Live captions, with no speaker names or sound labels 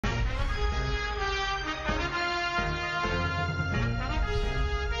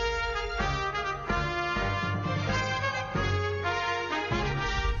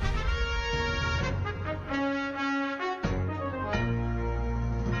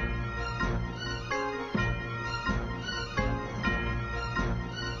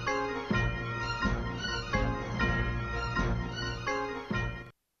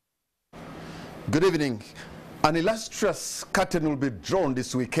Good evening. An illustrious curtain will be drawn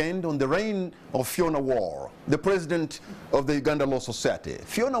this weekend on the reign of Pheona Wall, the president of the Uganda Law Society.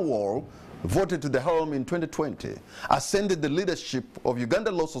 Pheona Wall, voted to the helm in 2020, ascended the leadership of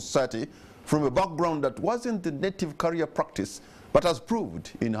Uganda Law Society from a background that wasn't the native career practice, but has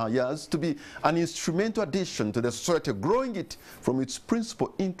proved in her years to be an instrumental addition to the society, growing it from its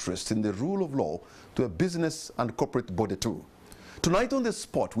principal interest in the rule of law to a business and corporate body too. Tonight on the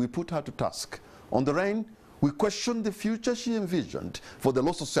spot, we put her to task. On the reign, we question the future she envisioned for the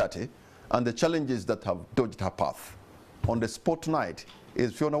Law Society and the challenges that have dogged her path. On the spot tonight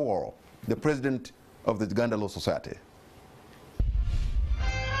is Pheona Wall, the president of the Uganda Law Society.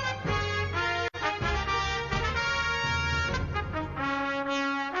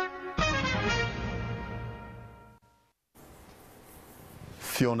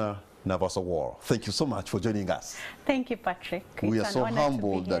 Pheona Wall, thank you so much for joining us. Thank you, Patrick. We are so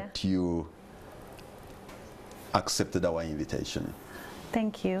humbled that you accepted our invitation.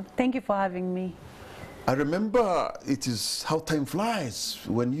 Thank you. Thank you for having me. I remember it is how time flies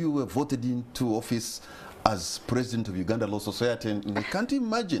when you were voted into office as president of Uganda Law Society, and I can't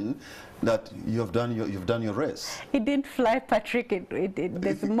imagine that you've done your race. It didn't fly, Patrick.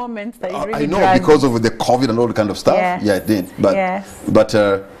 There's moments that it really I know dragged. Because of the COVID and all the kind of stuff. Yes. Yeah, it did. But yes. But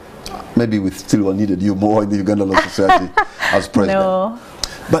maybe we still needed you more in the Uganda Law Society as president. No.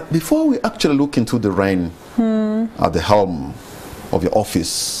 But before we actually look into the reign at the helm of your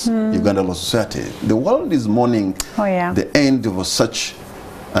office, Uganda Law Society, the world is mourning the end of such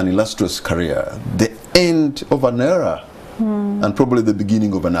an illustrious career, the end of an era, and probably the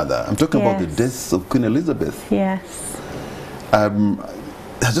beginning of another. I'm talking about the death of Queen Elizabeth. Yes.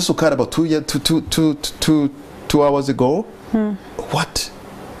 Has just occurred about 2 hours ago. What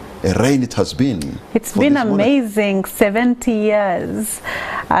a reign it has been. It's been amazing. 70 years.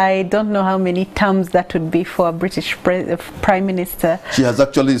 I don't know how many terms that would be for a British Prime Minister. She has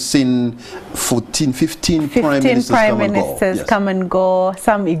actually seen 15 Prime Ministers come and go.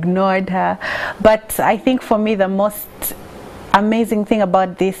 Some ignored her. But I think for me the most amazing thing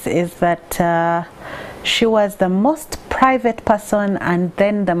about this is that she was the most private person and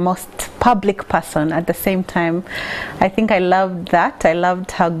then the most public person at the same time. I think I loved that. I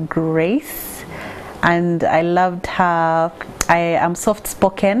loved her grace, and I loved her. I am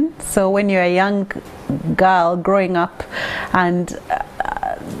soft-spoken, so when you're a young girl growing up and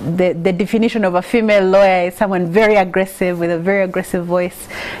the definition of a female lawyer is someone very aggressive with a very aggressive voice,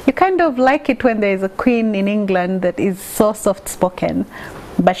 you kind of like it when there is a queen in England that is so soft-spoken.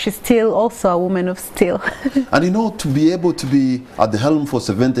 But she's still also a woman of steel. And you know, to be able to be at the helm for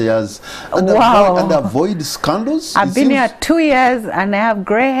 70 years and, avoid scandals. I've been here 2 years and I have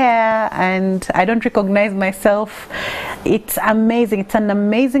gray hair and I don't recognize myself. It's amazing. It's an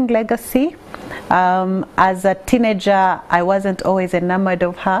amazing legacy. As a teenager, I wasn't always enamored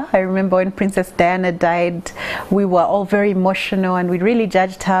of her. I remember when Princess Diana died, we were all very emotional and we really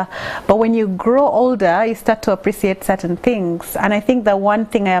judged her. But when you grow older, you start to appreciate certain things. And I think the one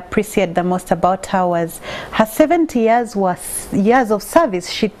thing I appreciate the most about her was her 70 years was years of service.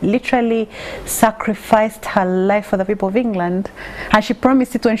 She literally sacrificed her life for the people of England. And she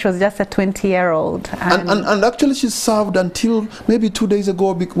promised it when she was just a 20-year-old. And actually she served until maybe 2 days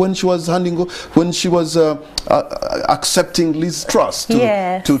ago when she was when she was accepting Liz Truss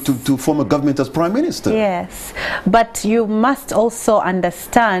to form a government as Prime Minister. Yes, but you must also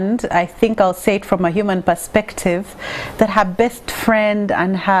understand, I think I'll say it from a human perspective, that her best friend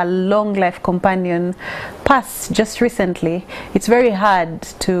and her long life companion passed just recently. It's very hard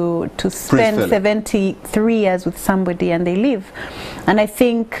to spend 73 years with somebody and they leave. And I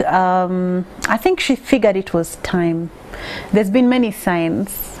think she figured it was time. There's been many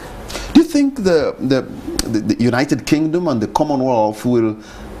signs. Do you think the United Kingdom and the Commonwealth will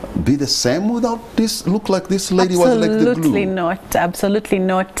be the same without this? Look like this lady was like the glue. Absolutely not. Absolutely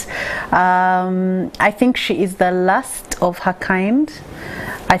not. I think she is the last of her kind.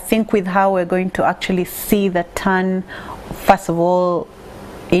 I think with her we're going to actually see the turn, first of all,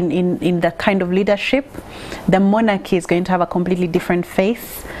 in the kind of leadership. The monarchy is going to have a completely different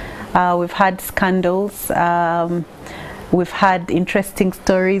face. We've had scandals. We've had interesting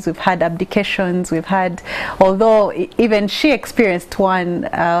stories, we've had abdications, we've had, although even she experienced one,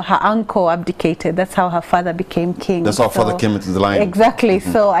 her uncle abdicated, that's how her father became king. That's how her father came into the line. Exactly,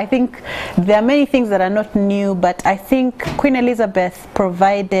 so I think there are many things that are not new, but I think Queen Elizabeth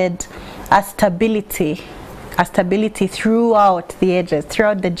provided a stability throughout the ages,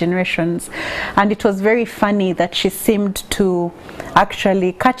 throughout the generations, and it was very funny that she seemed to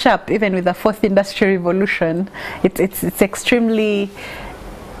actually catch up even with the fourth industrial revolution. It's extremely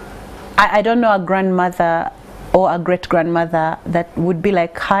I don't know a grandmother or a great-grandmother that would be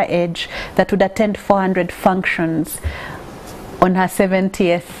like her age that would attend 400 functions on her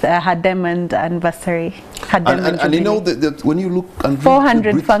 70th, her diamond anniversary. And you know that when you look and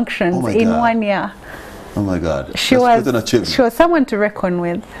 400 functions in 1 year. Oh my God! She was someone to reckon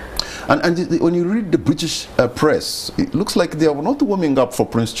with. And when you read the British press, it looks like they are not warming up for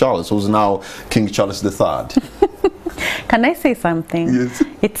Prince Charles, who's now King Charles III. Can I say something? Yes.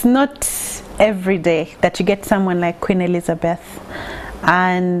 It's not every day that you get someone like Queen Elizabeth,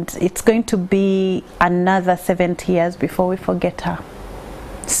 and it's going to be another 70 years before we forget her.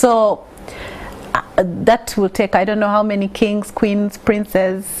 So that will take, I don't know how many kings, queens,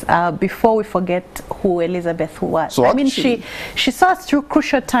 princes before we forget who Elizabeth was. So I mean, she saw us through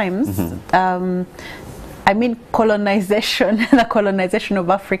crucial times. I mean, colonization, the colonization of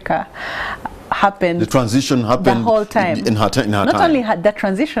Africa happened. The transition happened the whole time. In her time. Not only had that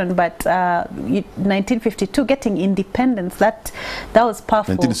transition, but 1952, getting independence. That was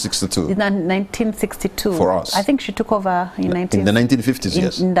powerful. 1962. 1962. For us. I think she took over in the 1950s.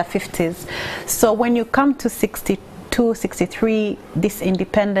 Yes. In the 50s. So when you come to 62, 63, this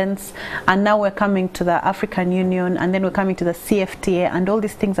independence, and now we're coming to the African Union, and then we're coming to the CFTA, and all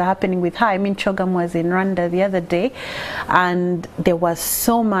these things are happening with her. I mean, Chogam was in Rwanda the other day, and there was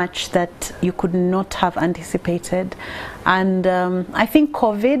so much that you could not have anticipated. And I think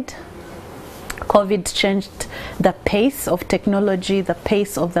COVID changed the pace of technology, the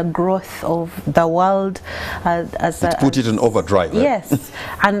pace of the growth of the world. It put it in overdrive. Yes,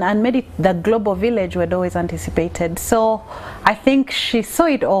 and made it the global village we had always anticipated. So I think she saw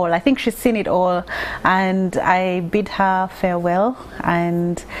it all. I think she's seen it all, and I bid her farewell.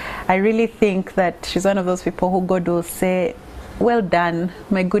 And I really think that she's one of those people who God will say, well done,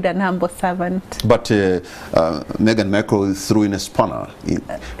 my good and humble servant. But Meghan Markle threw in a spanner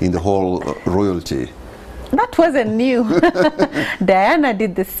in the whole royalty. That wasn't new. Diana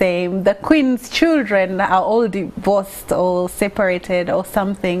did the same. The Queen's children are all divorced or separated or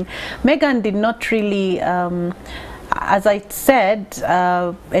something. Meghan did not really, as I said,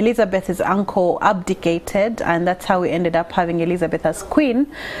 Elizabeth's uncle abdicated, and that's how we ended up having Elizabeth as Queen.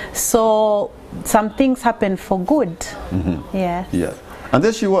 So some things happened for good. Yes. Yeah. And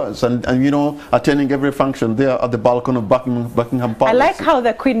there she was, and you know, attending every function there at the balcony of Buckingham Palace. I like how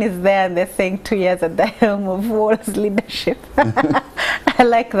the Queen is there and they're saying 2 years at the helm of Wall's leadership. I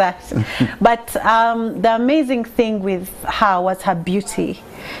like that. But the amazing thing with her was her beauty.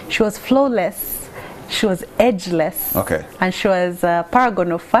 She was flawless, she was edgeless, and she was a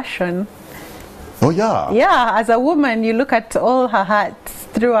paragon of fashion. Oh yeah. Yeah, as a woman, you look at all her hats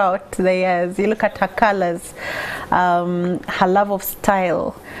throughout the years. You look at her colors, her love of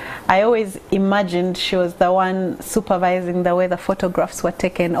style. I always imagined she was the one supervising the way the photographs were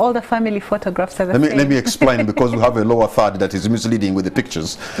taken. All the family photographs are the same. Let me explain, because we have a lower third that is misleading with the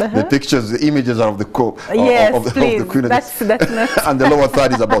pictures. The pictures, the images are of the of the Queen. That's not and the lower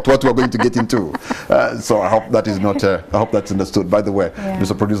third is about what we're going to get into. So I hope that is not. I hope that's understood. By the way,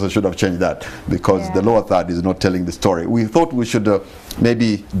 Mr. Producer should have changed that, because the lower third is not telling the story. We thought we should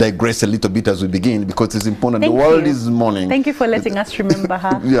maybe digress a little bit as we begin, because it's important. The world is mourning. Thank you for letting us remember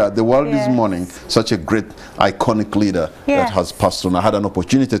her. Yeah, the world is mourning such a great, iconic leader that has passed on. I had an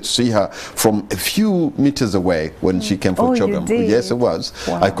opportunity to see her from a few meters away when she came from Chogam. Yes, it was.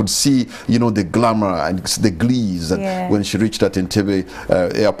 Wow. I could see, you know, the glamour and the glees when she reached at Entebbe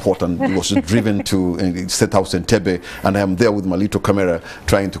airport and was driven to State House Entebbe, and I am there with my little camera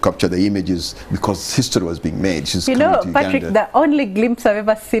trying to capture the images, because history was being made. She's, you know, Patrick, the only glimpse I've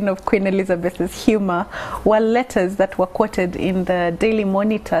ever seen of Queen Elizabeth's humor were letters that were quoted in the Daily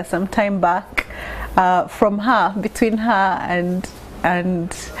Monitor some time back from her, between her and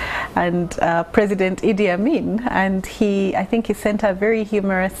President Idi Amin, and I think he sent her very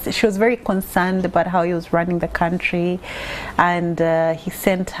humorous. She was very concerned about how he was running the country, and he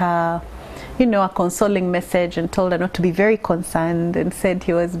sent her, you know, a consoling message and told her not to be very concerned, and said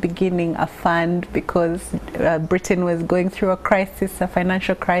he was beginning a fund because Britain was going through a crisis, a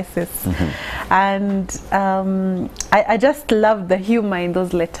financial crisis. And I just loved the humor in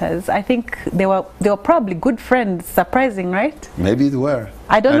those letters. I think they were probably good friends. Surprising, right? Maybe they were.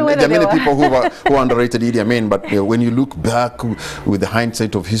 I don't know whether there are many people who underrated Idi Amin, but when you look back with the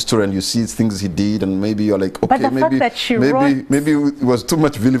hindsight of history and you see things he did, and maybe you're like, okay, maybe it was too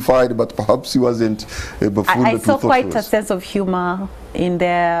much vilified, but perhaps he wasn't a buffoon. I saw quite a sense of humor in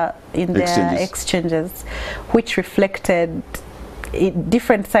their exchanges, which reflected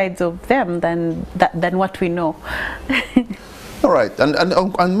different sides of them than what we know. All right,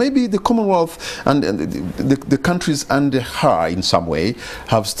 and maybe the Commonwealth and the countries under her in some way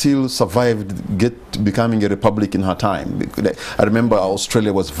have still survived becoming a republic in her time. I remember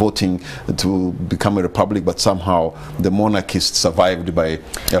Australia was voting to become a republic, but somehow the monarchists survived by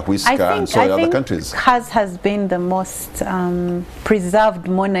a whisker, and so other countries. Has been the most preserved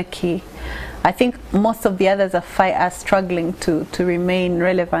monarchy. I think most of the others are struggling to remain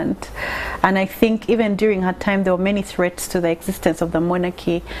relevant. And I think even during her time, there were many threats to the existence of the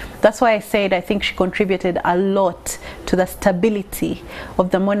monarchy. That's why I said I think she contributed a lot to the stability of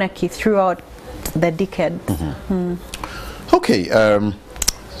the monarchy throughout the decade. Okay,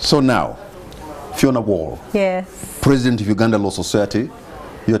 so now, Pheona Wall. Yes. President of Uganda Law Society,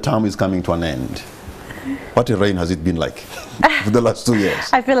 your term is coming to an end. What a reign has it been like for the last 2 years?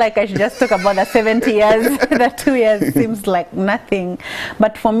 I feel like I should just talk about the 70 years. The 2 years seems like nothing.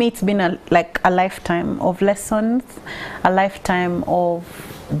 But for me, it's been like a lifetime of lessons, a lifetime of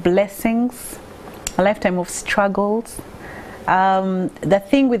blessings, a lifetime of struggles. The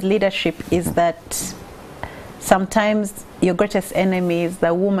thing with leadership is that sometimes your greatest enemy is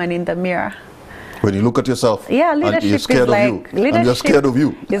the woman in the mirror. When you look at yourself, yeah, leadership and you're scared is like, of you, and you're scared of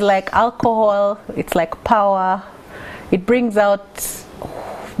you. It's like alcohol, it's like power. It brings out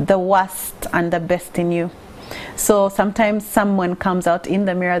the worst and the best in you. So sometimes someone comes out in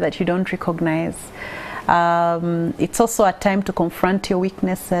the mirror that you don't recognize. It's also a time to confront your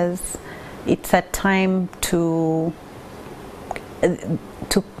weaknesses. It's a time to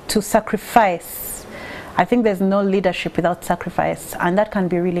sacrifice. I think there's no leadership without sacrifice, and that can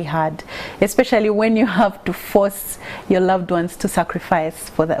be really hard, especially when you have to force your loved ones to sacrifice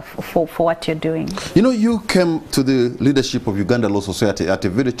for what you're doing. You know, you came to the leadership of Uganda Law Society at a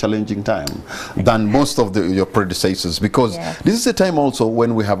very challenging time than most of your predecessors, because this is a time also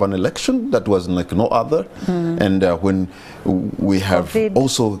when we have an election that was like no other, and when we have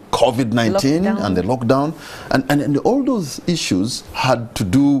also COVID-19 and the lockdown, and all those issues had to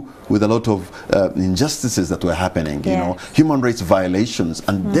do with a lot of injustices that were happening, you know, human rights violations,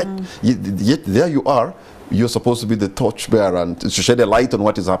 and yet there you are, you're supposed to be the torchbearer and to shed a light on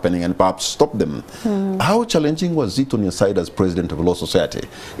what is happening and perhaps stop them. How challenging was it on your side as president of the Law Society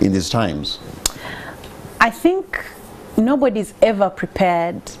in these times? I think nobody's ever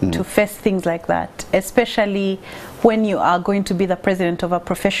prepared to face things like that, especially when you are going to be the president of a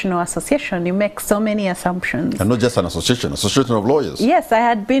professional association. You make so many assumptions. And not just an association of lawyers. Yes, I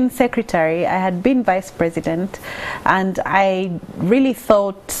had been secretary, I had been vice president, and I really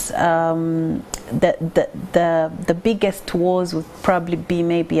thought that the biggest wars would probably be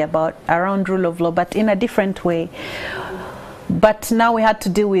maybe around rule of law, but in a different way. But now we had to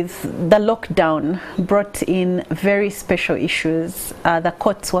deal with the lockdown, brought in very special issues. The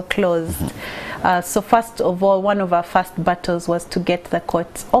courts were closed. So first of all, one of our first battles was to get the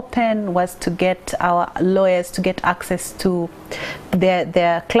courts open, was to get our lawyers to get access to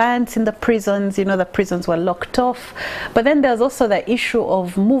their clients in the prisons. You know, the prisons were locked off. But then there's also the issue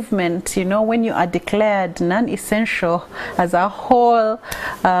of movement. You know, when you are declared non-essential as a whole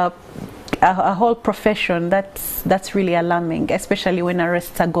profession, that's really alarming, especially when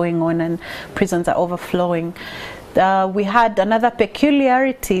arrests are going on and prisons are overflowing. We had another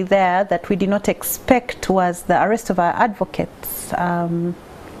peculiarity there that we did not expect, was the arrest of our advocates.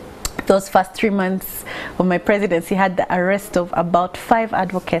 Those first 3 months of my presidency had the arrest of about 5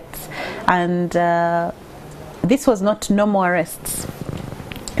 advocates, and this was not normal arrests.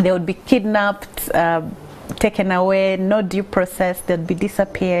 They would be kidnapped, taken away, no due process, they'd be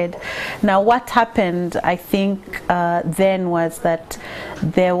disappeared. Now what happened, I think, then was that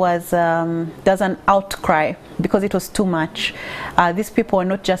there was an outcry because it was too much. These people were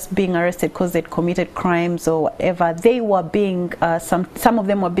not just being arrested because they'd committed crimes or whatever. They were being, some of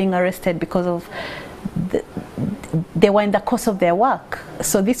them were being arrested because of they were in the course of their work.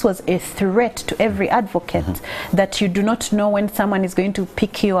 So this was a threat to every advocate, that you do not know when someone is going to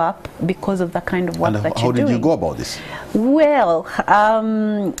pick you up because of the kind of work that you're doing. How did you go about this? Well,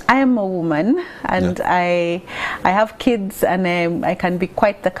 I am a woman, and I have kids, and I can be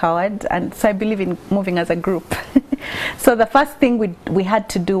quite the coward, and so I believe in moving as a group. So the first thing we had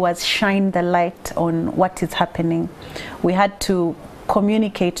to do was shine the light on what is happening. We had to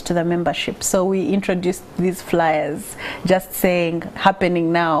communicate to the membership. So we introduced these flyers just saying,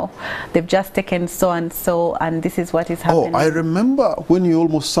 happening now. They've just taken so and so, and this is what is happening. Oh, I remember when you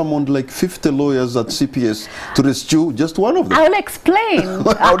almost summoned like 50 lawyers at CPS to rescue just one of them. I'll explain.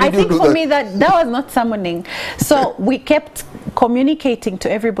 I think for me that was not summoning. So we kept communicating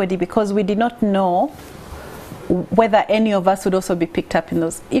to everybody because we did not know whether any of us would also be picked up in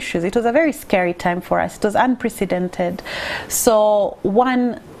those issues. It was a very scary time for us. It was unprecedented. So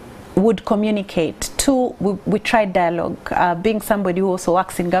one, would communicate. Two, we tried dialogue. Being somebody who also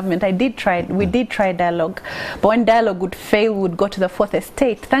works in government, we did try dialogue. But when dialogue would fail, we would go to the Fourth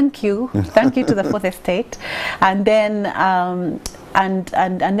Estate. Thank you to the Fourth Estate, and then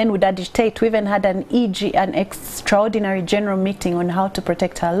and then we'd agitate. We even had an extraordinary general meeting on how to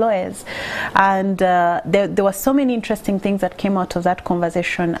protect our lawyers, and there were so many interesting things that came out of that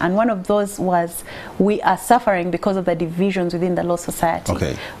conversation. And one of those was, we are suffering because of the divisions within the Law Society.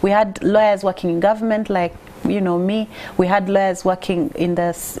 Okay. We had lawyers working in government, like me. We had lawyers working in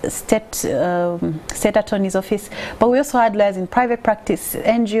the state attorney's office, but we also had lawyers in private practice,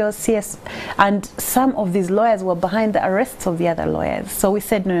 NGOs, CS, and some of these lawyers were behind the arrests of the other lawyers. So we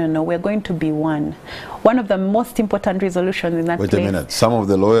said, no, we're going to be one. One of the most important resolutions in that Wait place. a minute. Some of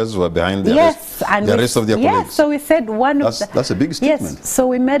the lawyers were behind the yes, arrest of their colleagues. Yes, so we said that's a big statement. Yes, so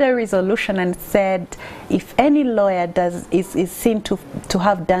we made a resolution and said, if any lawyer is seen to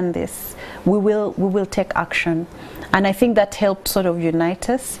have done this, we will take action. And I think that helped sort of unite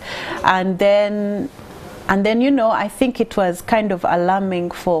us. And then I think it was kind of alarming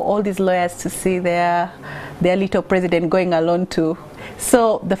for all these lawyers to see their little president going alone too.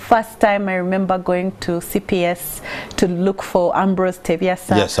 So the first time I remember going to CPS to look for Ambrose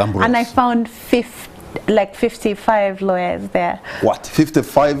Teviasa. Yes, Ambrose. And I found 55 lawyers there. What?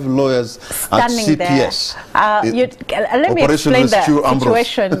 55 lawyers standing at CPS? Let me explain the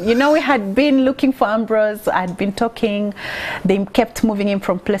situation. We had been looking for Ambrose. I'd been talking. They kept moving him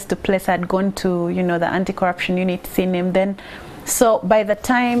from place to place. I'd gone to, the anti-corruption unit, seen him then. So by the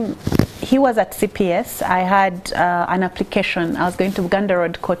time he was at CPS, I had an application. I was going to Uganda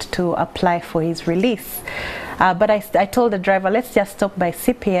Road Court to apply for his release. But I told the driver, let's just stop by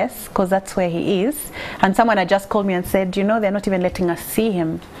CPS, because that's where he is. And someone had just called me and said, they're not even letting us see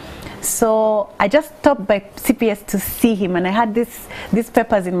him. So I just stopped by CPS to see him, and I had these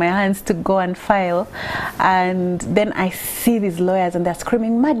papers in my hands to go and file. And then I see these lawyers, and they're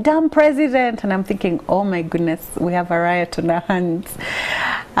screaming, "Madam President!" And I'm thinking, oh my goodness, we have a riot on our hands.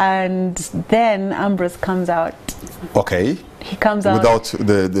 And then Ambrose comes out. Okay. He comes out without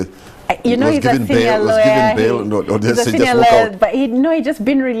the he's a senior lawyer. He's a senior lawyer, but he just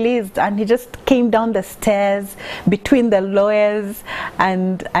been released, and he just came down the stairs between the lawyers,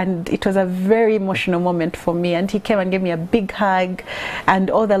 and it was a very emotional moment for me. And he came and gave me a big hug, and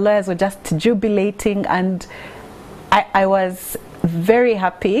all the lawyers were just jubilating, and I was very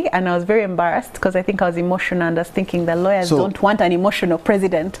happy, and I was very embarrassed, because I think I was emotional, and I was thinking the lawyers don't want an emotional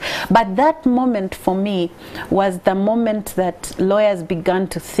president. But that moment for me was the moment that lawyers began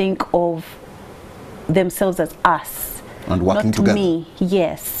to think of themselves as us. And working not together. Me,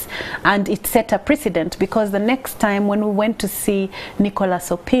 yes. And it set a precedent, because the next time when we went to see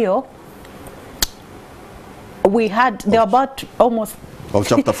Nicholas Opio, there were about almost of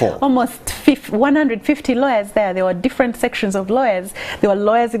chapter 4. Almost 150 lawyers there. There were different sections of lawyers. There were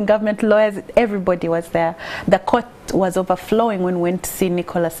lawyers in government, lawyers, everybody was there. The court was overflowing when we went to see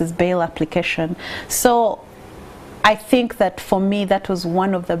Nicholas's bail application. So I think that for me, that was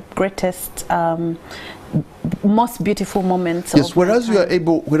one of the greatest, most beautiful moments. Yes, whereas you are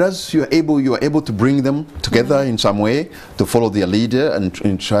able to bring them together in some way to follow their leader and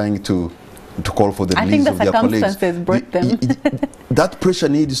in trying to call for the release of their colleagues. I think the circumstances brought them. That pressure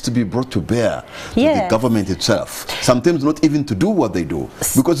needs to be brought to bear to the government itself. Sometimes not even to do what they do,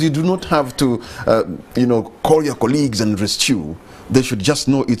 because you do not have to, call your colleagues and rescue. They should just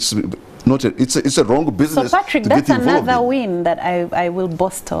know it's a wrong business. So Patrick, that's another win that I will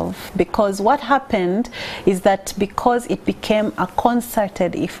boast of, because what happened is that because it became a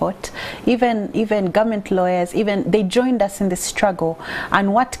concerted effort, even government lawyers, they joined us in the struggle.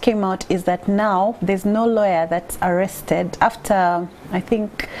 And what came out is that now there's no lawyer that's arrested after, I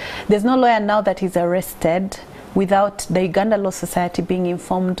think, there's no lawyer now that is arrested without the Uganda Law Society being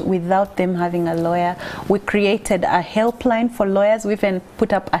informed, without them having a lawyer. We created a helpline for lawyers. We even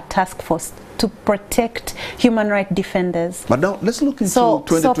put up a task force to protect human rights defenders. But now let's look into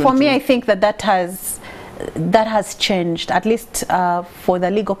 2022. So for me, I think that has changed, at least for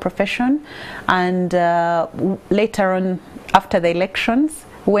the legal profession. And later on, after the elections,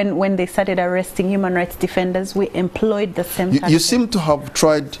 when they started arresting human rights defenders, we employed the same tactics. You seem to have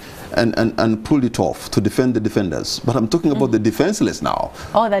tried and pulled it off to defend the defenders, but I'm talking about the defenseless now.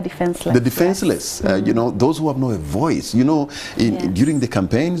 Oh, the defenseless. The defenseless, yes. Those who have no voice. During the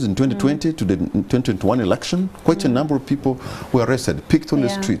campaigns in 2020 to the 2021 election, quite a number of people were arrested, picked on the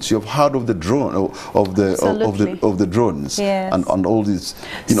streets. You've heard of the drone, of the drones, yes. and all these.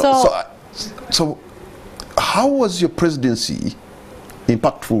 So how was your presidency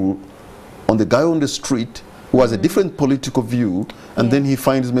impactful on the guy on the street who has a different political view, and then he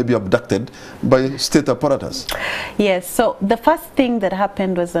finds maybe abducted by state apparatus? Yes, so the first thing that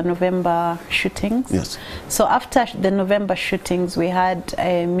happened was the November shootings. Yes. So after the November shootings, we had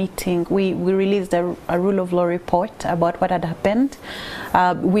a meeting. We released a rule of law report about what had happened.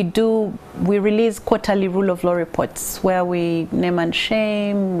 We release quarterly rule of law reports where we name and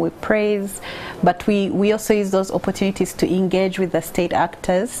shame, we praise, but we also use those opportunities to engage with the state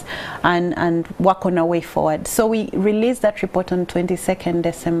actors and work on our way forward. So we released that report on 22nd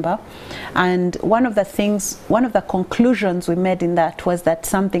December, and one of the conclusions we made in that was that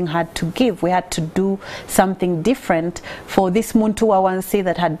something had to give. We had to do something different for this Muntu Wawansi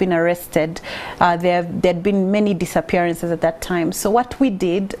that had been arrested. There had been many disappearances at that time. So what we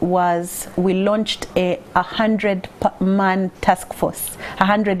did was we launched a 100-man task force,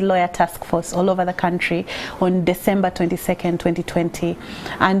 100-lawyer task force all over the country on December 22nd, 2020.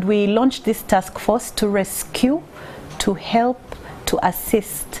 And we launched this task force to rescue, to help, to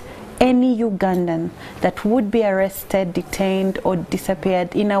assist any Ugandan that would be arrested, detained, or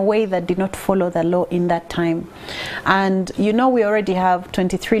disappeared in a way that did not follow the law in that time. And you know, we already have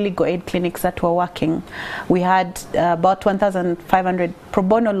 23 legal aid clinics that were working. We had about 1,500 pro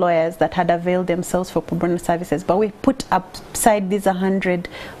bono lawyers that had availed themselves for pro bono services, but we put aside these 100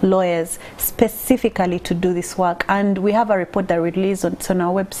 lawyers specifically to do this work. And we have a report that we released on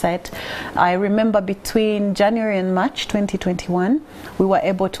our website. I remember between January and March 2021, we were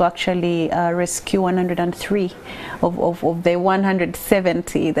able to actually rescue 103 of the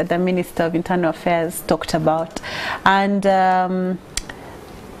 170 that the Minister of Internal Affairs talked about. And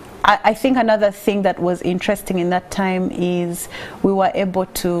I think another thing that was interesting in that time is we were able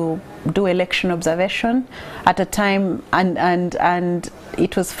to do election observation at a time, and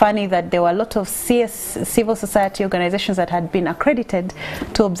it was funny that there were a lot of civil society organizations that had been accredited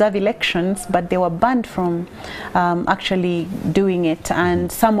to observe elections, but they were banned from actually doing it,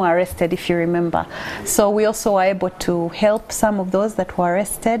 and some were arrested, if you remember. So we also were able to help some of those that were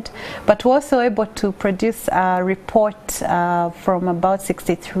arrested, but we were also able to produce a report from about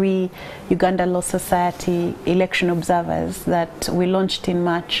 63 Uganda Law Society election observers that we launched in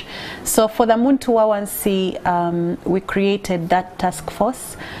March. So for the Muntu Wawansi, we created that task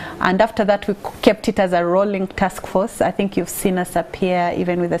force, and after that we kept it as a rolling task force. I think you've seen us appear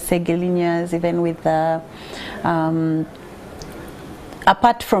even with the Segelinas, even with the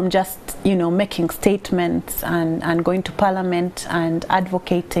apart from just, you know, making statements and going to Parliament and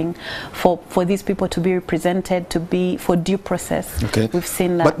advocating for these people to be represented, to be for due process. Okay. We've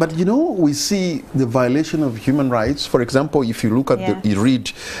seen that. But you know, we see the violation of human rights. For example, if you look at you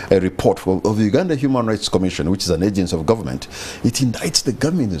read a report of the Uganda Human Rights Commission, which is an agency of government, it indicts the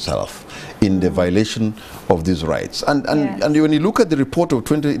government itself in the violation of these rights. And when you look at the report of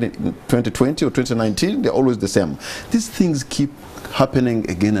 2020 or 2019, they're always the same. These things keep happening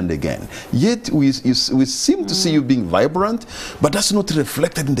again and again. Yet we seem to see you being vibrant, but that's not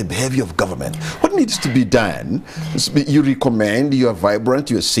reflected in the behavior of government. What needs to be done? You recommend, you are vibrant,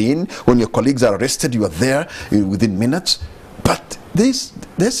 you are seen. When your colleagues are arrested, you are there within minutes. But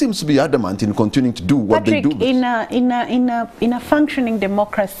there seems to be adamant in continuing to do what Patrick, they do. In a functioning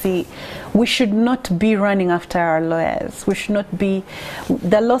democracy, we should not be running after our lawyers. We should not be.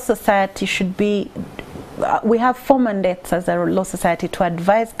 The Law Society should be. We have 4 mandates as a law society: to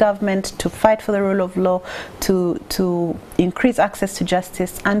advise government, to fight for the rule of law, to increase access to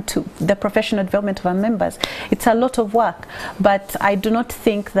justice, and to the professional development of our members. It's a lot of work, but I do not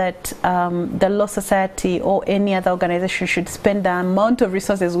think that the law society or any other organization should spend the amount of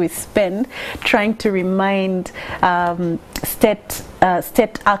resources we spend trying to remind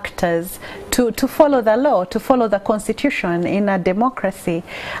state actors to follow the law, to follow the constitution in a democracy.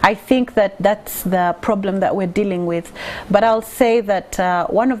 I think that that's the problem that we're dealing with. But I'll say that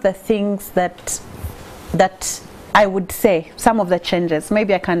one of the things that I would say, some of the changes,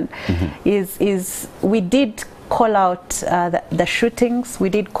 maybe I can, is we did call out the shootings. We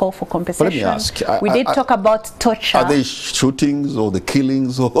did call for compensation. Let me ask. We did talk about torture. Are they shootings or the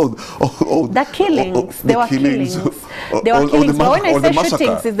killings or the killings? There were killings. There were killings. But when I say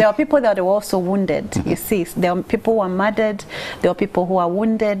shootings, there were people that were also wounded. You see, there were people who were murdered. There were people who were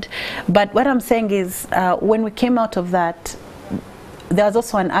wounded. But what I'm saying is, when we came out of that, there was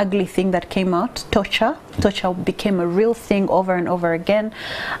also an ugly thing that came out, torture. Torture became a real thing over and over again.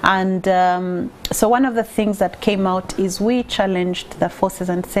 And so one of the things that came out is we challenged the forces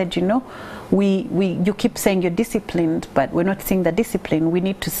and said, you know, you keep saying you're disciplined, but we're not seeing the discipline. We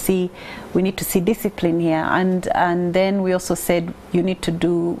need to see discipline here. And then we also said you need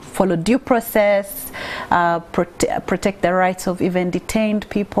to follow due process, protect the rights of even detained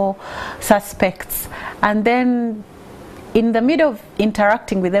people, suspects. And then in the middle of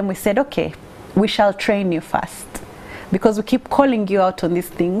interacting with them, we said, okay, we shall train you first, because we keep calling you out on these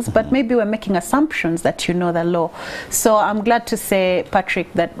things, but maybe we're making assumptions that you know the law. So I'm glad to say,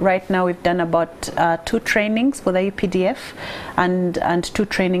 Patrick, that right now we've done about 2 trainings for the UPDF and 2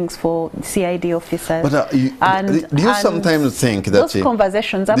 trainings for CID officers. But do you sometimes think that those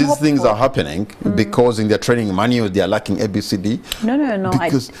conversations, these things are happening because in their training manuals they are lacking ABCD? No.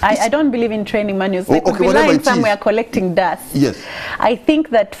 I don't believe in training manuals. They could be lying somewhere collecting dust. Yes. I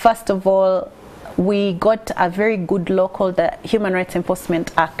think that first of all, we got a very good law called the Human Rights Enforcement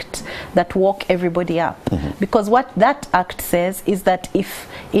Act that woke everybody up. Because what that act says is that if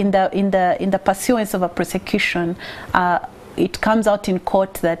in the pursuance of a prosecution, it comes out in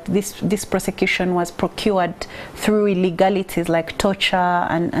court that this prosecution was procured through illegalities like torture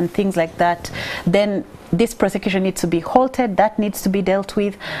and things like that, then this prosecution needs to be halted, that needs to be dealt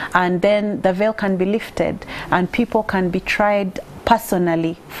with, and then the veil can be lifted and people can be tried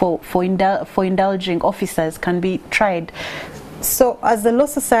personally for indulging, officers can be tried. So as the Law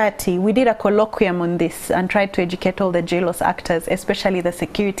Society, we did a colloquium on this and tried to educate all the jailhouse actors, especially the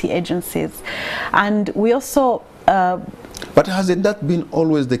security agencies. And we also but hasn't that been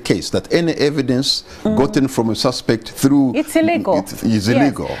always the case, that any evidence gotten from a suspect through... It's illegal. It is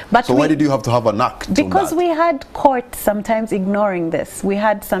illegal. Yes. But so why did you have to have an act? Because we had courts sometimes ignoring this. We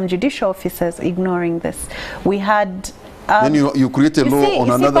had some judicial officers ignoring this. We had... then you create a law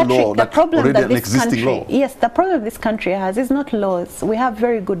on another law, like already an existing law. Yes, the problem this country has is not laws. We have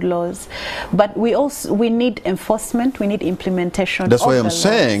very good laws, but we need enforcement, we need implementation. That's why I'm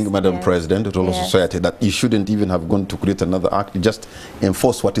saying, Madam President of the Law Society, that you shouldn't even have gone to create another act, you just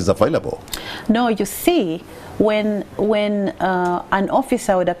enforce what is available. No, you see, when an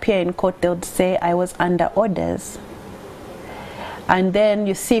officer would appear in court, they would say, I was under orders. And then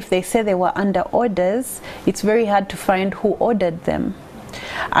you see, if they say they were under orders, it's very hard to find who ordered them.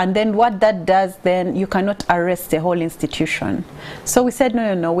 And then what that does, then you cannot arrest the whole institution. So we said,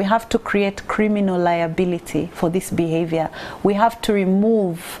 no, we have to create criminal liability for this behavior. We have to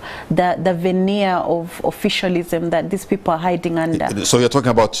remove the veneer of officialism that these people are hiding under. So you're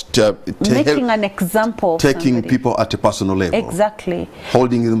talking about making an example of taking somebody. People at a personal level. Exactly.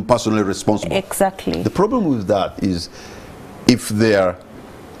 Holding them personally responsible. Exactly. The problem with that is, if they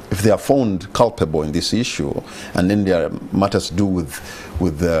are found culpable in this issue, and then there are matters to do with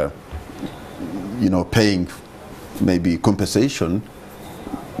you know, paying maybe compensation,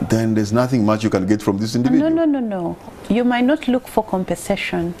 then there's nothing much you can get from this individual. No. You might not look for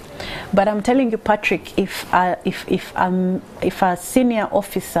compensation, but I'm telling you, Patrick, if a senior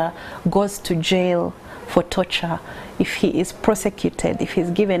officer goes to jail for torture, if he is prosecuted, if he's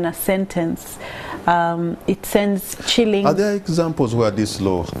given a sentence, it sends chilling. Are there examples where this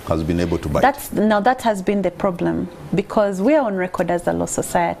law has been able to bite? Now that has been the problem, because we are on record as the Law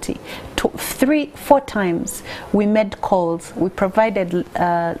Society. 3-4 times we made calls, we provided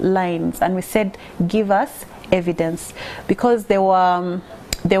lines, and we said, give us evidence, because there were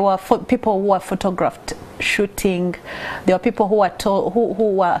people who were photographed shooting, there were people who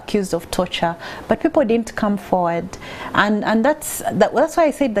were accused of torture, but people didn't come forward, and that's why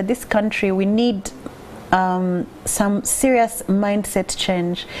I said that this country, we need some serious mindset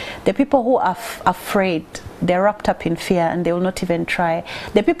change. The people who are afraid, they're wrapped up in fear and they will not even try.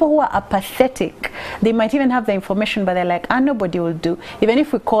 The people who are apathetic, they might even have the information, but they're like, nobody will do. Even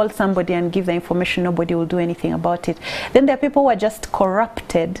if we call somebody and give the information, nobody will do anything about it. Then there are people who are just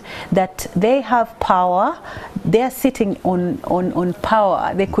corrupted, that they have power, they're sitting on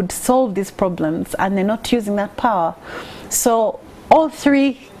power, they could solve these problems and they're not using that power. So all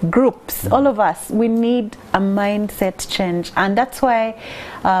 3 groups, all of us, we need a mindset change, and that's why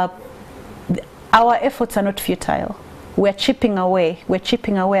our efforts are not futile. We're chipping away. We're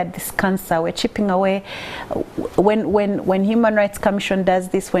chipping away at this cancer. We're chipping away. When Human Rights Commission does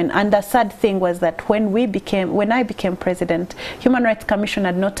this, and the sad thing was that when I became president, Human Rights Commission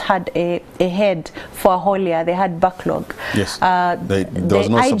had not had a head for a whole year. They had backlog. Yes. There was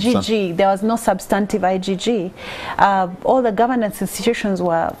no IGG. There was no substantive IGG. All the governance institutions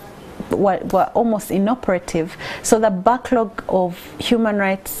were were almost inoperative. So the backlog of human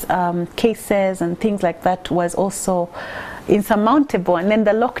rights cases and things like that was also insurmountable, and then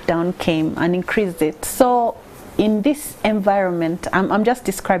the lockdown came and increased it. So in this environment, I'm just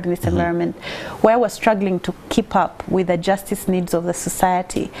describing this environment where we're struggling to keep up with the justice needs of the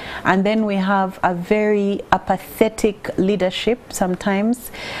society, and then we have a very apathetic leadership sometimes,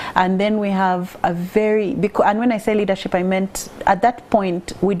 and then we have a very, and when I say leadership, I meant at that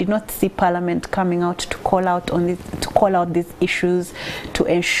point we did not see Parliament coming out to call out on this, to call out these issues, to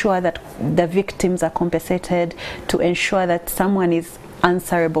ensure that the victims are compensated, to ensure that someone is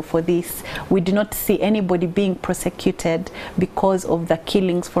answerable for this. We do not see anybody being prosecuted because of the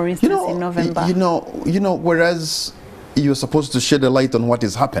killings, for instance, in November. Whereas you're supposed to shed a light on what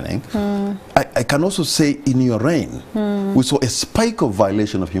is happening, I can also say in your reign, we saw a spike of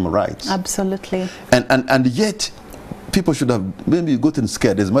violation of human rights. Absolutely. And yet, people should have maybe gotten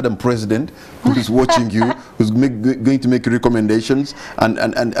scared. There's Madam President who's watching you, who's going to make recommendations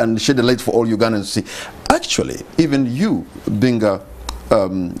and shed a light for all Ugandans to see. Actually, even you being a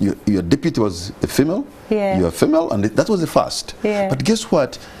your deputy was a female, you're a female, and that was the first. But guess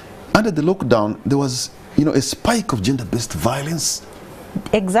what? Under the lockdown, there was, a spike of gender-based violence.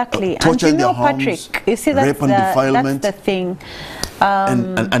 Exactly. Torture in their homes, Patrick, you see, that's the thing.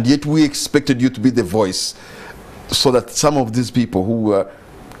 And yet we expected you to be the voice, so that some of these people who were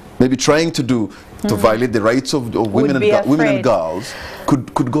maybe trying to violate the rights of women and girls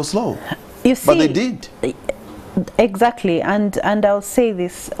could go slow. You see, but they did. Exactly, and I'll say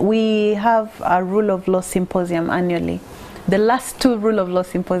this: we have a rule of law symposium annually. The last two rule of law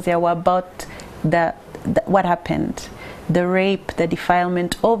symposia were about what happened, the rape, the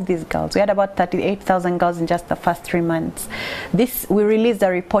defilement of these girls. We had about 38,000 girls in just the first 3 months. We released a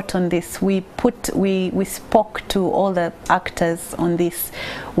report on this. We spoke to all the actors on this.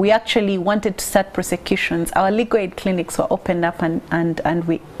 We actually wanted to start prosecutions. Our legal aid clinics were opened up,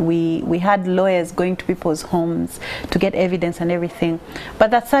 and we had lawyers going to people's homes to get evidence and everything. But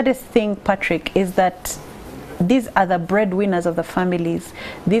the saddest thing, Patrick, is that these are the breadwinners of the families.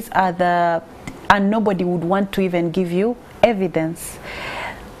 And nobody would want to even give you evidence.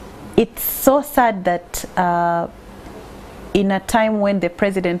 It's so sad that in a time when the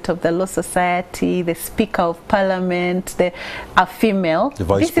president of the Law Society, the Speaker of Parliament, are female,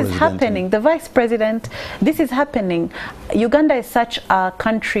 this is happening. The Vice President, this is happening. Uganda is such a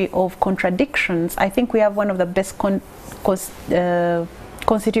country of contradictions. I think we have one of the best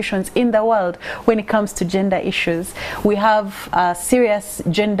constitutions in the world when it comes to gender issues. We have serious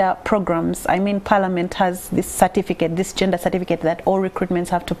gender programs. I mean, Parliament has this certificate, this gender certificate that all recruitments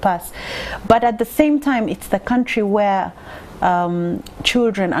have to pass. But at the same time, it's the country where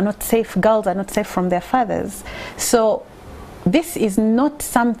children are not safe, girls are not safe from their fathers. So this is not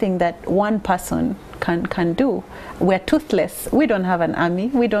something that one person can do. We're toothless. We don't have an army.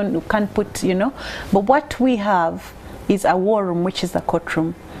 We can't put, but what we have is a war room, which is a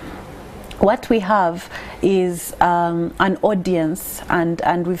courtroom. What we have is an audience,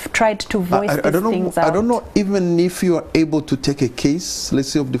 and we've tried to voice these things out. I don't know even if you are able to take a case, let's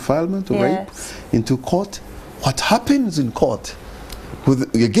say of defilement or rape, into court. What happens in court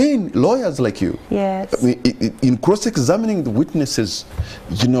with, again, lawyers like you? Yes. I mean, in cross-examining the witnesses,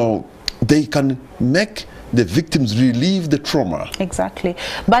 they can make the victims relieve the trauma. Exactly.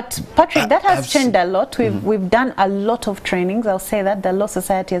 But Patrick, that has changed a lot. We've done a lot of trainings. I'll say that the Law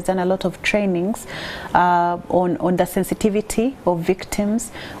Society has done a lot of trainings on the sensitivity of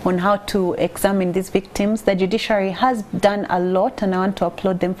victims, on how to examine these victims. The judiciary has done a lot, and I want to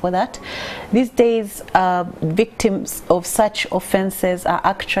applaud them for that. These days, victims of such offenses are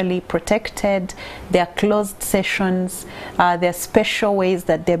actually protected. There are closed sessions. There are special ways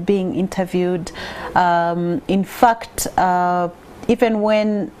that they're being interviewed. In fact, even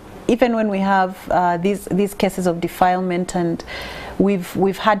when we have these cases of defilement, and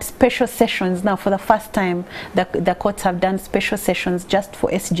we've had special sessions now for the first time, the courts have done special sessions just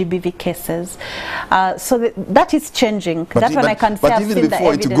for SGBV cases. So that is changing. That's when I can say I've seen the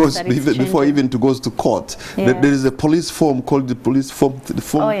evidence that it's changing. Before even it goes to court, there is a police form called the police form.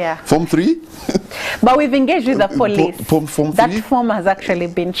 Form 3. But we've engaged with the police. Form that 3? form has actually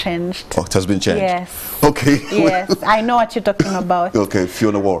been changed. Oh, it has been changed. Yes. Okay. Yes, I know what you're talking about. Okay,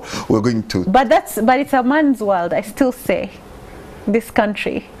 Pheona Wall, we're going to. But it's a man's world. I still say, this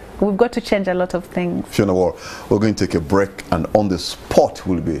country, we've got to change a lot of things. Pheona Wall, we're going to take a break, and on the spot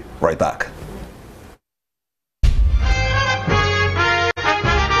we'll be right back.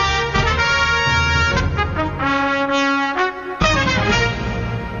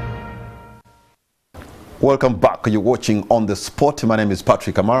 Welcome back. You're watching On the Spot. My name is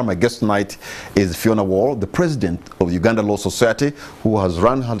Patrick Amara. My guest tonight is Pheona Wall, the president of the Uganda Law Society, who has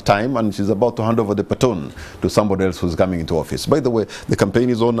run her time and she's about to hand over the baton to somebody else who's coming into office. By the way, the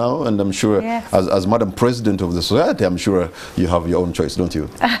campaign is on now, and I'm sure, yes, as Madam President of the Society, I'm sure you have your own choice, don't you?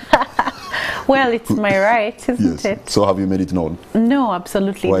 Well, it's my right, isn't it? So have you made it known? No,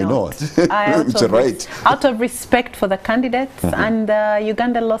 absolutely not. Why not? It's a right. Out of respect for the candidates and the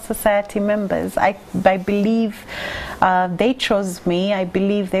Uganda Law Society members, I believe they chose me. I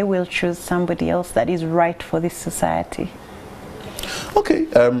believe they will choose somebody else that is right for this society. Okay.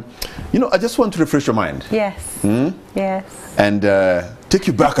 You know, I just want to refresh your mind. Yes. Yes. And take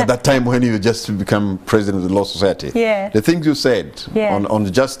you back at that time when you just become president of the Law Society. Yes. The things you said yes,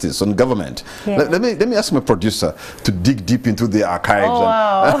 on justice, on government. Yes. Let me ask my producer to dig deep into the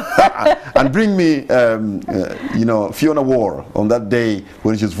archives and bring me, you know, Pheona Wall on that day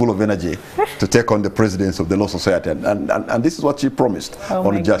when she was full of energy to take on the presidency of the Law Society. And this is what she promised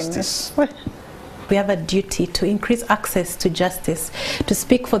on justice. We have a duty to increase access to justice, to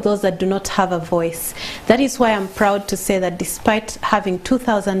speak for those that do not have a voice. That is why I'm proud to say that despite having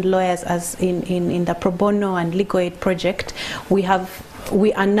 2,000 lawyers as in the pro bono and legal aid project, we are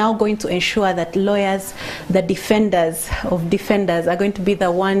now going to ensure that lawyers, the defenders of defenders, are going to be the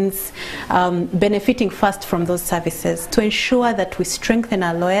ones benefiting first from those services, to ensure that we strengthen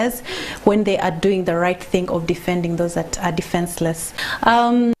our lawyers when they are doing the right thing of defending those that are defenseless.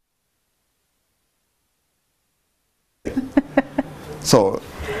 So,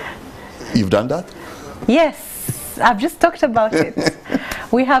 you've done that? Yes, I've just talked about it.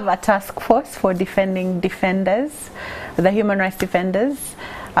 We have a task force for defending defenders, the human rights defenders,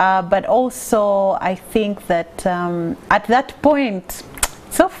 but also I think that at that point,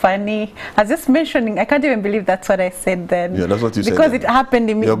 so funny, I was just mentioning, I can't even believe that's what I said then. Yeah, that's what you said. Because it happened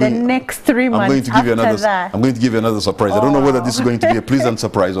in the next 3 months I'm going to give you another surprise. I don't know whether this is going to be a pleasant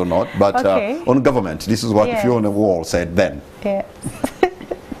surprise or not, but on government, this is what Pheona Wall said then. Yeah.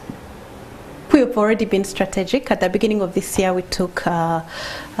 We have already been strategic. At the beginning of this year, we took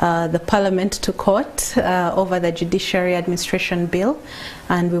the Parliament to court over the Judiciary Administration Bill,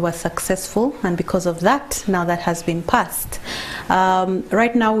 and we were successful, and because of that, now that has been passed.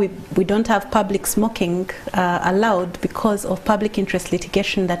 Right now, we don't have public smoking allowed because of public interest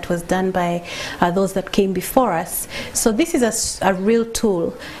litigation that was done by those that came before us. So this is a real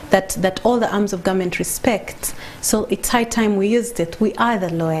tool that all the arms of government respect. So it's high time we used it. We are the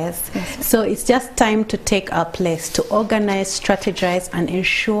lawyers. Yes. So it's just time to take our place, to organize, strategize, and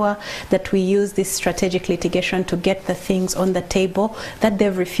ensure that we use this strategic litigation to get the things on the table that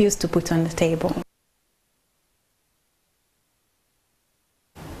they've refused to put on the table.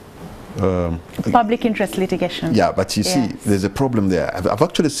 Public interest litigation. Yeah, but you see, there's a problem there. I've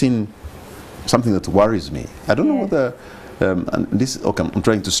actually seen something that worries me. I don't know whether, and this, okay, I'm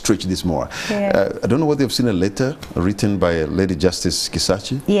trying to stretch this more. I don't know whether you've seen a letter written by Lady Justice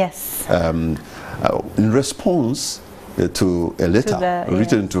Kisachi. Yes. In response to a letter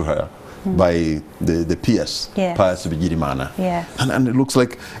written to her by the PS, Pius Bigirimana. And it looks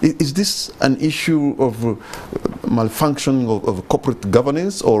like, is this an issue of malfunction of corporate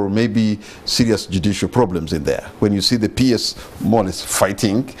governance, or maybe serious judicial problems in there? When you see the PS more or less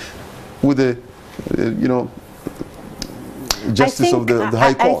fighting with the, you know, justice of the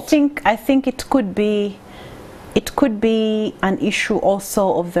High Court. I think it could be an issue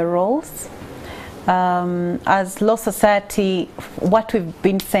also of the roles. As Law Society, what we've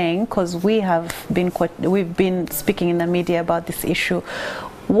been saying, because we've been speaking in the media about this issue.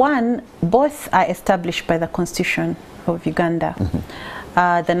 One, both are established by the Constitution of Uganda,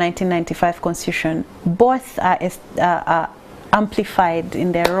 the 1995 Constitution. Both are amplified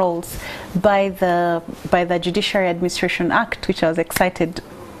in their roles by the Judiciary Administration Act, which I was excited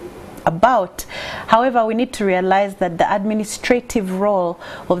about. However, we need to realize that the administrative role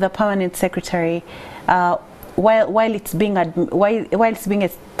of the permanent secretary, while it's being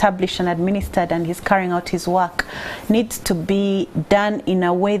established and administered and he's carrying out his work, needs to be done in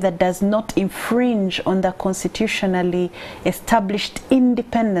a way that does not infringe on the constitutionally established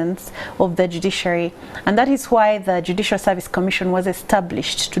independence of the judiciary. And that is why the Judicial Service Commission was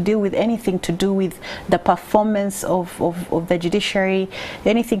established, to deal with anything to do with the performance of the judiciary,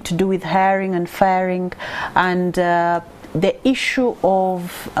 anything to do with hiring and firing, and the issue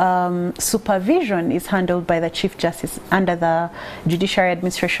of supervision is handled by the Chief Justice under the Judiciary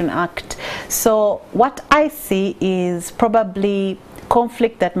Administration Act. So what I see is probably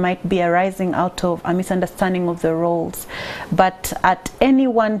conflict that might be arising out of a misunderstanding of the roles. But at any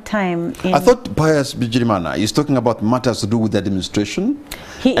one time... I thought Pius Bigirimana is talking about matters to do with the administration.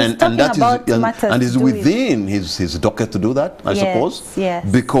 He is talking about matters and is within his docket to do that, I suppose? Yes.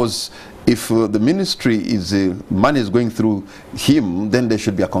 Because if the ministry is money is going through him, then there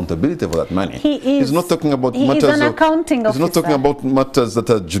should be accountability for that money. He's not talking about matters. He's an accounting officer. He's not talking about matters that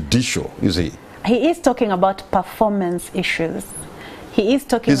are judicial, you see. He is talking about performance issues. He is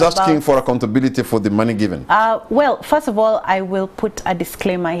talking He's asking for accountability for the money given. Well, first of all, I will put a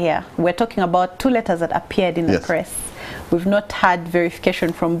disclaimer here. We're talking about 2 letters that appeared in the press. We've not had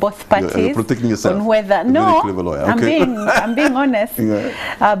verification from both parties. You're protecting yourself. On whether I'm being honest,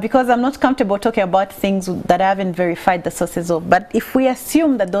 because I'm not comfortable talking about things that I haven't verified the sources of. But if we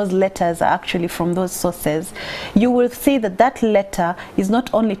assume that those letters are actually from those sources, you will see that that letter is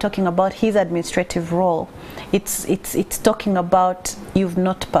not only talking about his administrative role. It's talking about you've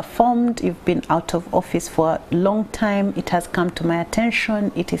not performed, you've been out of office for a long time, it has come to my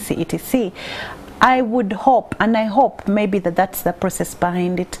attention, etc., etc. I would hope, and I hope maybe that's the process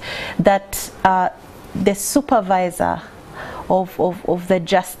behind it, that the supervisor of the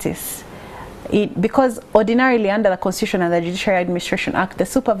justice, because ordinarily under the Constitution and the Judiciary Administration Act, the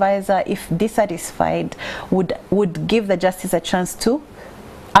supervisor, if dissatisfied, would give the justice a chance to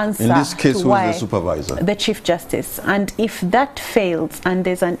answer. In this case, who is the supervisor? The Chief Justice. And if that fails and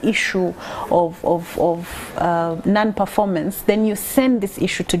there's an issue of non-performance, then you send this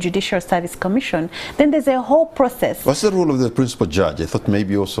issue to Judicial Service Commission. Then there's a whole process. What's the role of the principal judge? I thought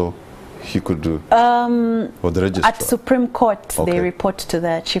maybe also he could do, or the registrar. At Supreme Court, they report to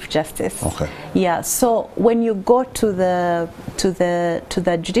the Chief Justice. Okay. Yeah. So when you go to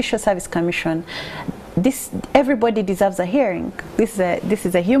the Judicial Service Commission, everybody deserves a hearing. This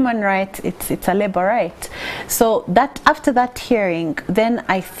is a human right. It's a labor right. So that after that hearing, then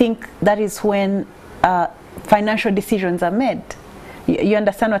I think that is when financial decisions are made. You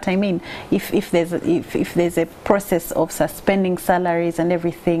understand what I mean? If there's a process of suspending salaries and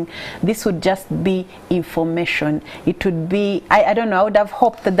everything, this would just be information. It would be, I don't know, I would have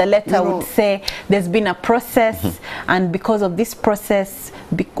hoped that the letter would say there's been a process, and because of this process,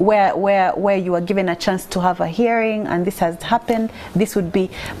 where you are given a chance to have a hearing and this has happened, this would be.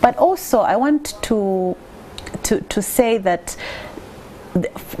 But also I want to say that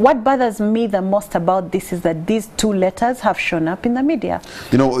what bothers me the most about this is that these 2 letters have shown up in the media.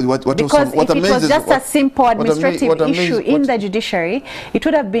 You know what because if it was just a simple administrative issue in the judiciary, it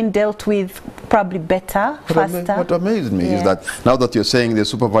would have been dealt with probably better, faster. What amazed me is that now that you're saying the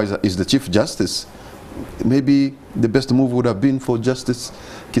supervisor is the Chief Justice, maybe the best move would have been for Justice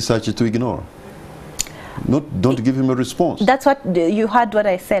Kisachi to ignore. Don't give him a response. That's what you heard what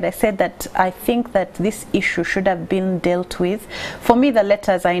I said. I said that I think that this issue should have been dealt with. For me, the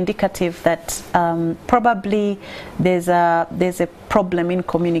letters are indicative that probably there's a problem in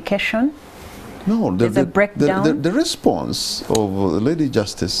communication. No, there's a breakdown. The response of Lady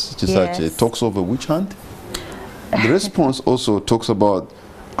Justice Kisachi talks of a witch hunt. The response also talks about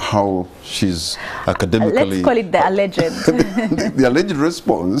how she's academically... Let's call it the alleged. The alleged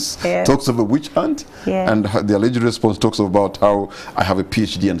response talks of a witch hunt, and the alleged response talks about how I have a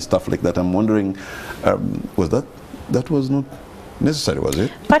PhD and stuff like that. I'm wondering, was that was not necessary, was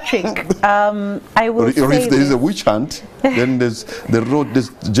it? Patrick, I will say or if there is a witch hunt, then there's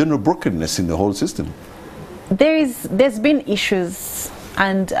general brokenness in the whole system. There's been issues,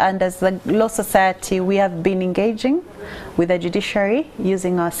 and as the Law Society, we have been engaging with the judiciary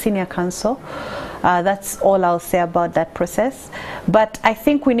using our senior counsel. That's all I'll say about that process. But I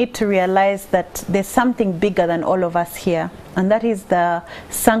think we need to realize that there's something bigger than all of us here, and that is the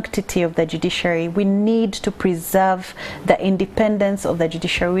sanctity of the judiciary. We need to preserve the independence of the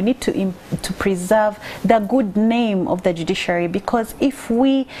judiciary. We need to preserve the good name of the judiciary, because if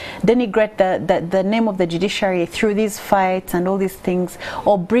we denigrate the name of the judiciary through these fights and all these things,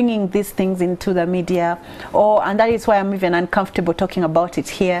 or bringing these things into the media, and that is why I'm even uncomfortable talking about it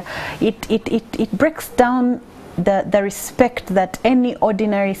here, it breaks down the respect that any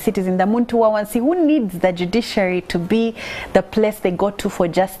ordinary citizen, the muntu wawansi, who needs the judiciary to be the place they go to for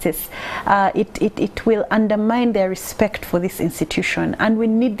justice, it will undermine their respect for this institution. And we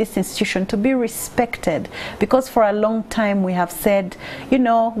need this institution to be respected, because for a long time we have said, you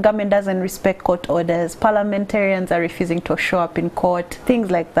know, government doesn't respect court orders, parliamentarians are refusing to show up in court, things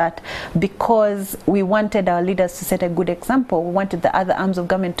like that, because we wanted our leaders to set a good example. We wanted the other arms of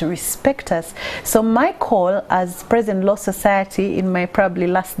government to respect us. So my call as President Law Society in my probably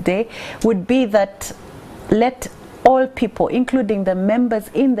last day would be that let all people, including the members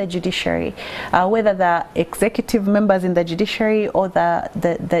in the judiciary, whether the executive members in the judiciary or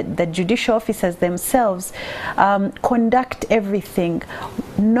the judicial officers themselves, conduct everything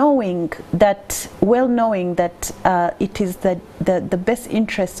knowing that it is the best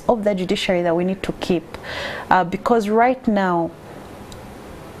interest of the judiciary that we need to keep, because right now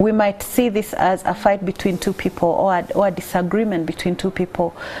we might see this as a fight between two people or a disagreement between two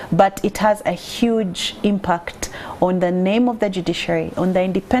people, but it has a huge impact on the name of the judiciary, on the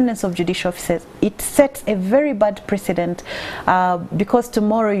independence of judicial officers. It sets a very bad precedent, because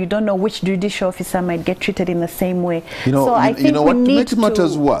tomorrow you don't know which judicial officer might get treated in the same way. So I think what makes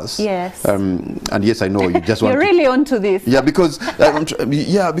matters worse. Yes. And yes, I know you just want. You're really onto this. Yeah, because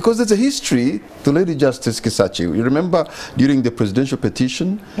because there's a history to Lady Justice Kisachi. You remember during the presidential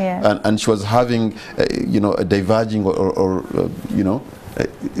petition. Yeah. And she was having, a diverging or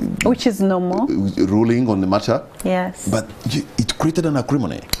which is normal ruling on the matter. Yes. But it created an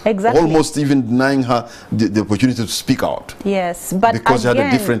acrimony. Exactly. Almost even denying her the opportunity to speak out. Yes, but because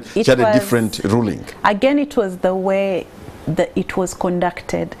again, she had a different ruling. Again, it was the way that it was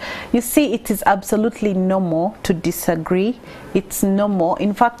conducted. You see, it is absolutely normal to disagree. It's normal.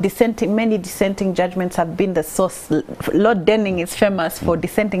 In fact, many dissenting judgments have been the source. Lord Denning is famous for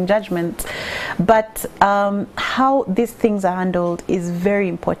dissenting judgments. But how these things are handled is very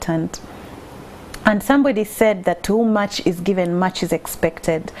important. And somebody said that to whom much is given, much is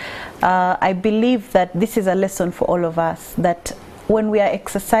expected. I believe that this is a lesson for all of us, that when we are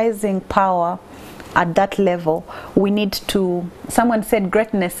exercising power at that level, we need to, someone said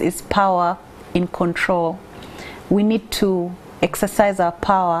greatness is power in control. We need to exercise our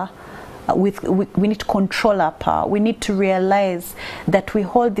power we need to control our power. We need to realize that we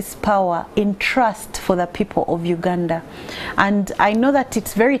hold this power in trust for the people of Uganda. And I know that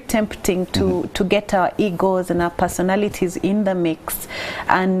it's very tempting to get our egos and our personalities in the mix,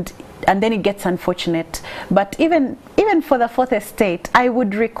 and then it gets unfortunate. But even for the Fourth Estate, I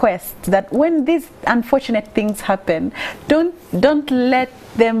would request that when these unfortunate things happen, don't let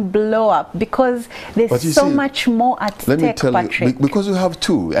them blow up, because there's so much more at stake, let me tell Patrick. you, because we have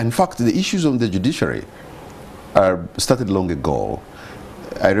two. In fact, the issues on the judiciary started long ago.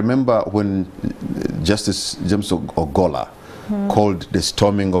 I remember when Justice James Ogola called the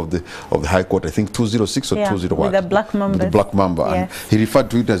storming of the High Court, I think 206 or 201. With the Black Mamba. The Black Mamba. Yes. And he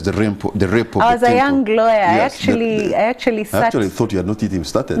referred to it as the rape of I was a young lawyer. Yes, I actually thought you had not even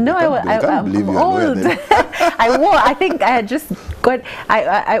started. No, I can't believe you are old. I think I had just got,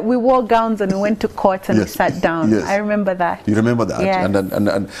 we wore gowns and we went to court and we sat down. Yes. I remember that. You remember that?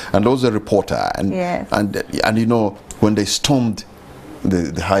 Yes. And also a reporter. And, yes. and you know, when they stormed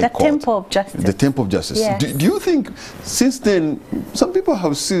the High Court. The Temple of Justice. The Temple of Justice. Yes. Do you think, since then, some people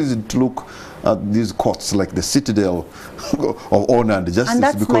have ceased to look at these courts like the citadel of honor and justice? And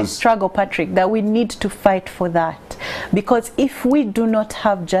that's my struggle, Patrick, that we need to fight for that. Because if we do not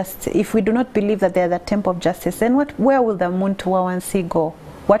have justice, if we do not believe that they are the Temple of Justice, then where will the Muntu go?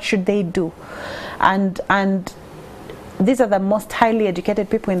 What should they do? And these are the most highly educated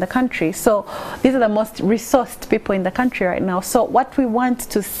people in the country. So these are the most resourced people in the country right now. So what we want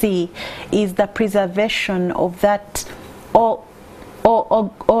to see is the preservation of that, or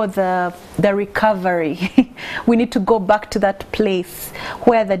the recovery. We need to go back to that place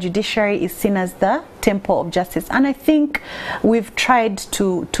where the judiciary is seen as the Temple of Justice. And I think we've tried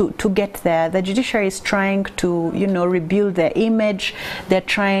to get there. The judiciary is trying to, rebuild their image. They're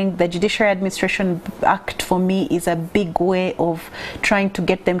trying, the Judiciary Administration Act for me is a big way of trying to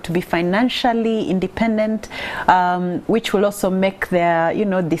get them to be financially independent, which will also make their,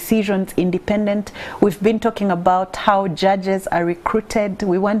 decisions independent. We've been talking about how judges are recruited.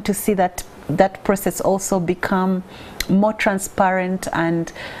 We want to see that process also become more transparent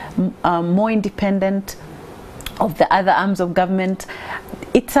and more independent of the other arms of government.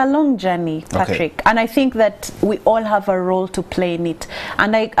 It's a long journey, Patrick, okay. And I think that we all have a role to play in it.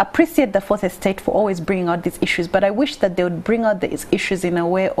 And I appreciate the Fourth Estate for always bringing out these issues, but I wish that they would bring out these issues in a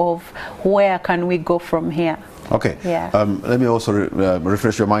way of where can we go from here. Okay. Yeah. Let me also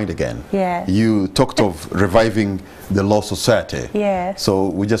refresh your mind again. Yeah. You talked of reviving the Law Society. Yeah. So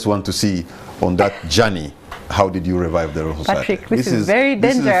we just want to see on that journey, how did you revive the Law Society? Patrick, this is very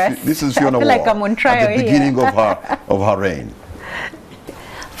dangerous. This is Pheona Wall, like I'm on trial at the beginning of her reign.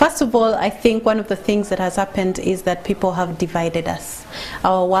 First of all, I think one of the things that has happened is that people have divided us.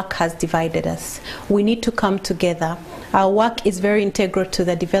 Our work has divided us. We need to come together Our work is very integral to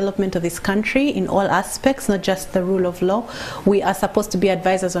the development of this country in all aspects, not just the rule of law. We are supposed to be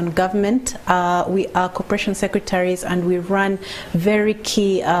advisors on government. We are corporation secretaries, and we run very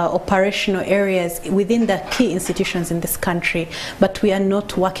key operational areas within the key institutions in this country. But we are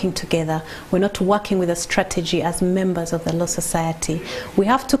not working together. We're not working with a strategy as members of the Law Society. We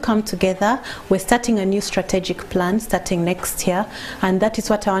have to come together. We're starting a new strategic plan starting next year, and that is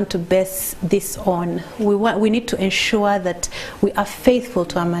what I want to base this on. We need to ensure that we are faithful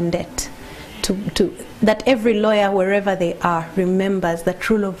to our mandate, that every lawyer, wherever they are, remembers that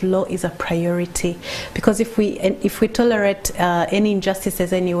rule of law is a priority. Because if we tolerate any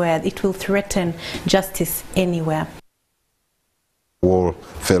injustices anywhere, it will threaten justice anywhere. War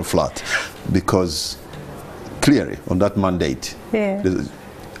fell flat because clearly on that mandate, there's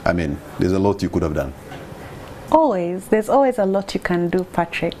a lot you could have done. There's always a lot you can do,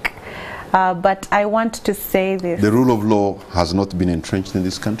 Patrick. But I want to say this. The rule of law has not been entrenched in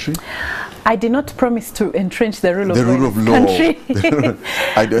this country? I did not promise to entrench the rule of law in this country.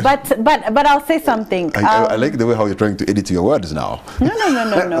 but I'll say something. I like the way how you're trying to edit your words now.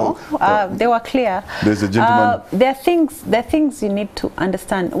 No. They were clear. There's a gentleman. There are things you need to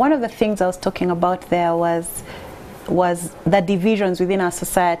understand. One of the things I was talking about there was the divisions within our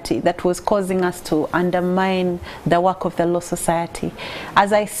society that was causing us to undermine the work of the Law Society.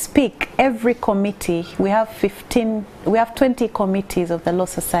 As I speak, every committee, we have 20 committees of the Law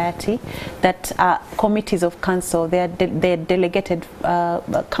Society that are committees of council. They're delegated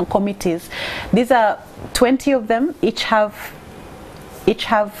committees. These are 20 of them, each have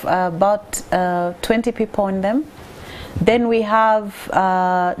about 20 people on them. Then we have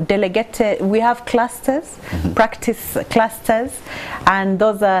we have clusters, practice clusters, and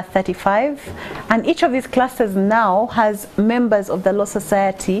those are 35. And each of these clusters now has members of the Law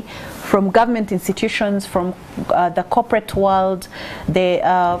Society from government institutions, from the corporate world,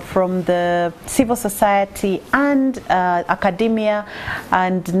 from the civil society and academia,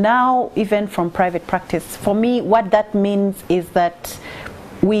 and now even from private practice. For me, what that means is that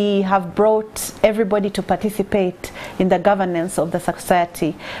we have brought everybody to participate in the governance of the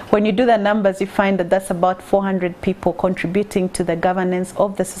society. When you do the numbers, you find that that's about 400 people contributing to the governance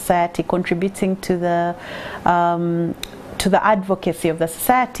of the society, contributing to the advocacy of the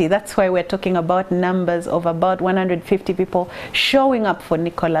society. That's why we're talking about numbers of about 150 people showing up for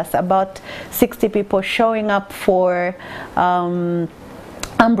Nicholas, about 60 people showing up for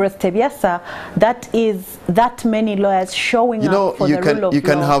Ambrose Tebiasa. That is that many lawyers showing up for the rule of law. You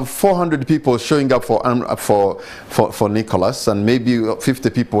can have 400 people showing up for Nicholas, and maybe 50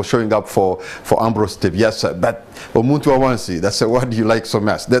 people showing up for Ambrose Tebiasa. But Omuntu Awansi, that's a word you like so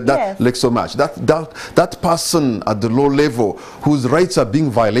much. Like so much. That person at the low level whose rights are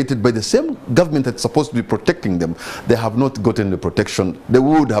being violated by the same government that's supposed to be protecting them, they have not gotten the protection they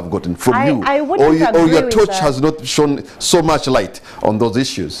would have gotten from you. Or your torch has not shone so much light on those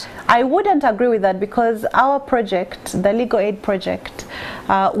issues. I wouldn't agree with that, because our project, the Legal Aid project,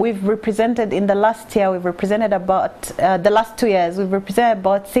 we've represented in the last year, we've represented about, the last 2 years, we've represented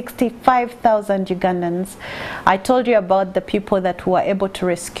about 65,000 Ugandans. I told you about the people that were able to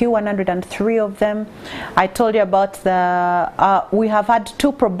rescue, 103 of them. I told you about we have had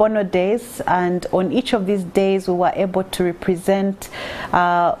 2 pro bono days, and on each of these days we were able to represent,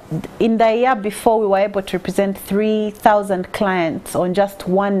 in the year before we were able to represent 3,000 clients on just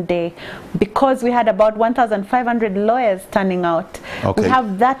one day, because we had about 1,500 lawyers turning out. We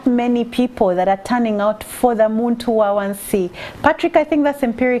have that many people that are turning out for the Muntu Wawansi. Patrick, I think that's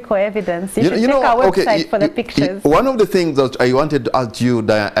empirical evidence. You should check our website for the pictures. One of the things that I wanted to ask you,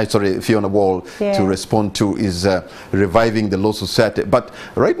 Pheona Wall, to respond to is reviving the Law Society. But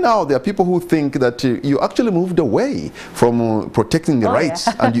right now there are people who think that you actually moved away from protecting the rights,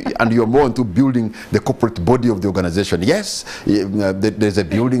 and you're more into building the corporate body of the organization. Yes, there's a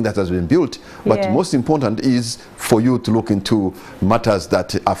building that has been built, but most important is for you to look into matters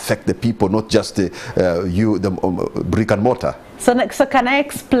that affect the people, not just the brick and mortar. So can I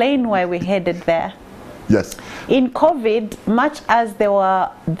explain why we headed there? Yes. In COVID, much as there were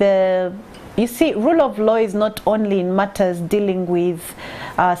you see, rule of law is not only in matters dealing with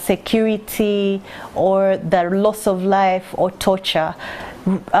security or the loss of life or torture.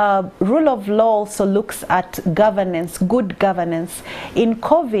 Rule of law also looks at governance, good governance. In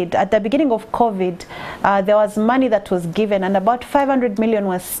COVID, at the beginning of COVID, there was money that was given, and about 500 million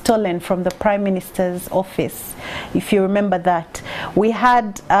was stolen from the Prime Minister's office, if you remember that. We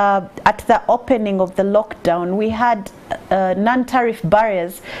had, at the opening of the lockdown, we had non-tariff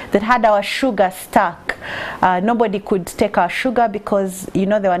barriers that had our sugar stuck. Nobody could take our sugar because, you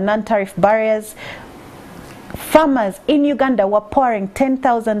know, there were non-tariff barriers. farmers in Uganda were pouring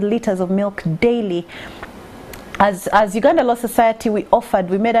 10,000 liters of milk daily. As Uganda Law Society, we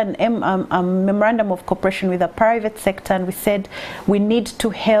made a memorandum of cooperation with the private sector, and we said we need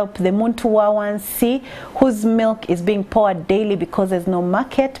to help the Muntu whose milk is being poured daily because there's no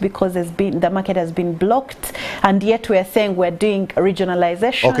market, because the market has been blocked, and yet we are saying we're doing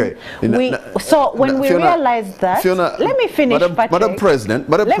regionalization. Okay. So when we realized that, Pheona, let me finish, Madam President,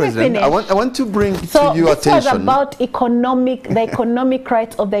 I want to bring to your attention. This was about the economic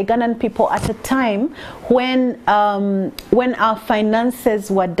rights of the Ugandan people at a time when our finances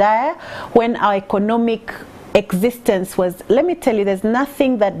were dire, when our economic existence was, let me tell you, there's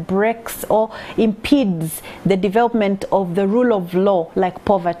nothing that breaks or impedes the development of the rule of law like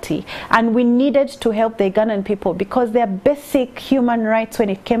poverty. And we needed to help the Ugandan people because their basic human rights when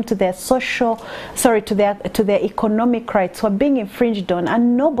it came to their to their economic rights were being infringed on,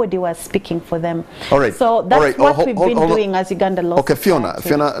 and nobody was speaking for them. All right. So that's what we've been doing as Uganda Law Okay, Society.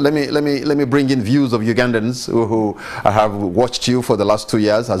 Pheona, let me bring in views of Ugandans who have watched you for the last 2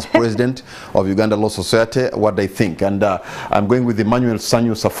 years as president of Uganda Law Society, what they think. And I'm going with Emmanuel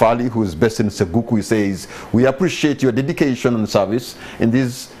Sanyu Safali, who is based in Seguku. He says, we appreciate your dedication and service in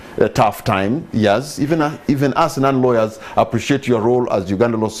this tough time. Yes, even us non-lawyers appreciate your role as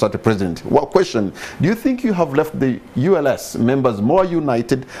Uganda Law Society president. What question? Do you think you have left the ULS members more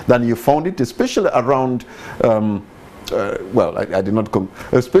united than you found it, especially around well, I did not come,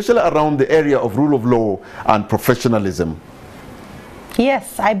 especially around the area of rule of law and professionalism?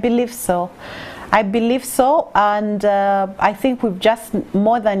 Yes, I believe so. I believe so, and I think we've just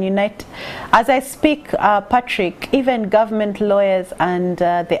more than united. As I speak, Patrick, even government lawyers and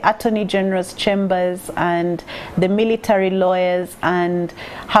the Attorney General's chambers and the military lawyers and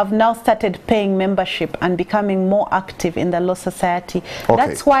have now started paying membership and becoming more active in the Law Society. Okay.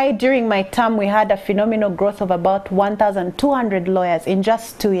 That's why during my term we had a phenomenal growth of about 1,200 lawyers in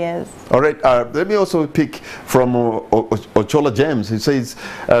just 2 years. All right, let me also pick from Ochola James. He says,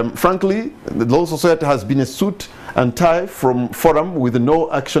 frankly, the Law Society has been a suit and tie forum with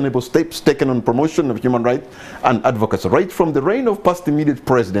no actionable steps taken on promotion of human rights and advocacy, right from the reign of past immediate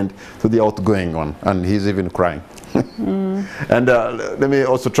president to the outgoing one, and he's even crying. And let me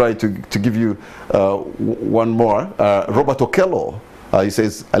also try to give you one more. Robert Okello. He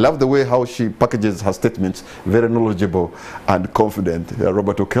says, I love the way how she packages her statements, very knowledgeable and confident.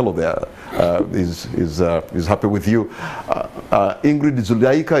 Robert Okello there is happy with you. Ingrid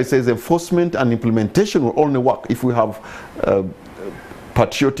Zuliaika, he says, enforcement and implementation will only work if we have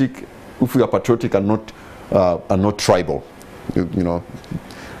patriotic, if we are patriotic and not tribal, you know.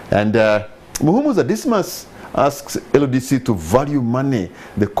 And Muhumuza Dismas asks LDC to value money.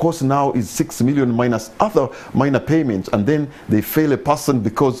 The cost now is 6 million minus other minor payments, and then they fail a person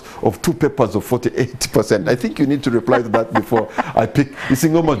because of 2 papers of 48%. I think you need to reply to that before I pick.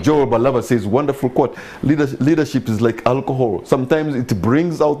 Isingoma Joel Balava says, wonderful quote, leadership is like alcohol. Sometimes it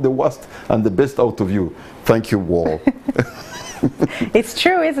brings out the worst and the best out of you. Thank you, Wall. It's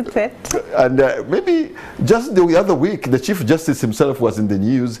true, isn't it? And maybe just the other week, the Chief Justice himself was in the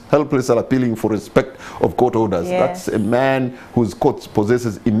news, helpless and appealing for respect of court orders. Yes. That's a man whose court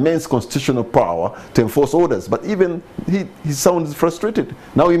possesses immense constitutional power to enforce orders, but even he sounds frustrated.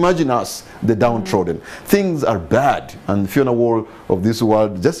 Now imagine us, the downtrodden. Things are bad, and Pheona Wall of this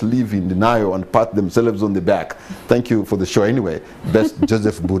world just live in denial and pat themselves on the back. Thank you for the show anyway. Best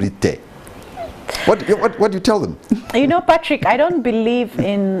Joseph Burite. What do you tell them? You know, Patrick, I don't believe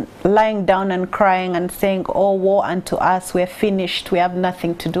in lying down and crying and saying, oh, woe unto us, we're finished, we have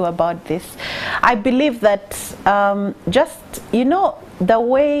nothing to do about this. I believe that just, you know, the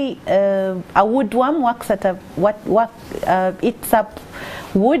way a woodworm works at eats up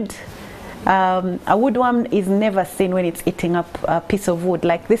wood, a woodworm is never seen when it's eating up a piece of wood.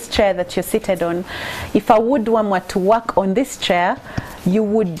 Like this chair that you're seated on, if a woodworm were to work on this chair, you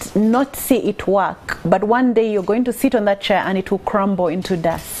would not see it work, but one day you're going to sit on that chair and it will crumble into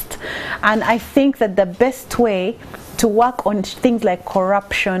dust. And I think that the best way to work on things like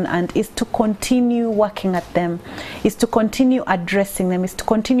corruption and is to continue working at them, is to continue addressing them, is to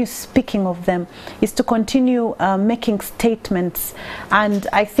continue speaking of them, is to continue making statements. And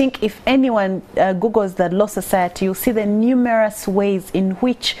I think if anyone Googles the Law Society, you'll see the numerous ways in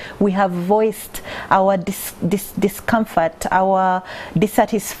which we have voiced our discomfort, our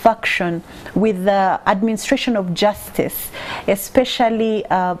dissatisfaction with the administration of justice, especially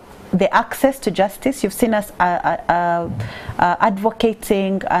the access to justice. You've seen us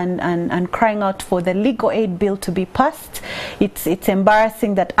advocating and crying out for the legal aid bill to be passed. It's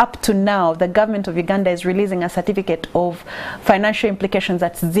embarrassing that up to now the government of Uganda is releasing a certificate of financial implications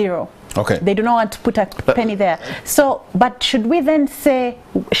that's zero. Okay. They do not want to put a penny there. So, but should we then say,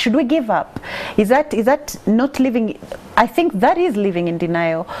 should we give up? Is that not living? I think that is living in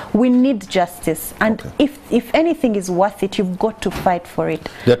denial. We need justice, and if anything is worth it, you've got to fight for it.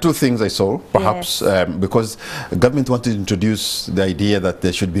 There are two things I saw, perhaps, because the government wanted to introduce the idea that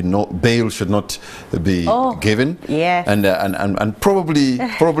there should be no bail, should not be given. Yes. And probably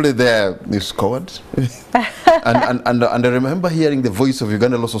there is coward. and I remember hearing the voice of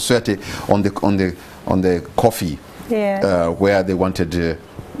Uganda Law Society on the coffee, where they wanted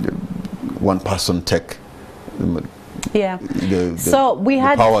one person take the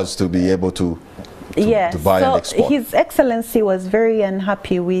powers to be able to buy and export. His Excellency was very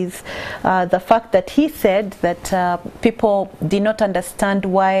unhappy with the fact that he said that people did not understand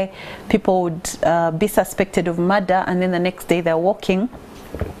why people would be suspected of murder and then the next day they're walking.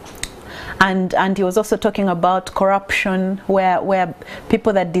 And he was also talking about corruption, where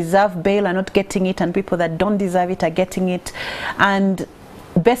people that deserve bail are not getting it and people that don't deserve it are getting it. And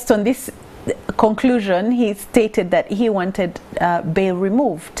based on this conclusion, he stated that he wanted bail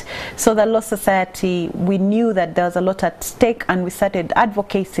removed. So the Law Society, we knew that there was a lot at stake, and we started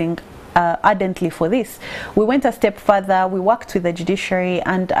advocating ardently for this. We went a step further. We worked with the judiciary,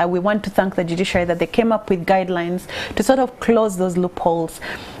 and we want to thank the judiciary that they came up with guidelines to sort of close those loopholes.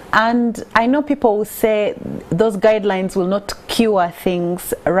 And I know people will say those guidelines will not cure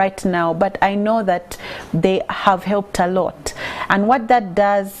things right now, but I know that they have helped a lot. And what that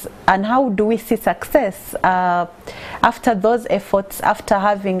does, and how do we see success? After those efforts, after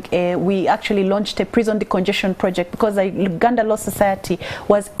having we actually launched a prison decongestion project, because the Uganda Law Society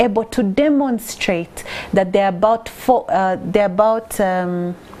was able to demonstrate that there are about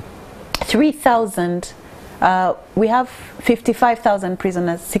 3,000. We have 55,000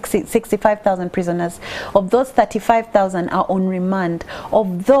 prisoners, 65,000 prisoners. Of those, 35,000 are on remand.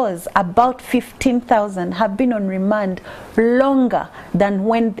 Of those, about 15,000 have been on remand longer than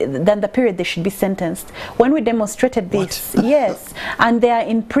the period they should be sentenced. When we demonstrated this, yes, and they are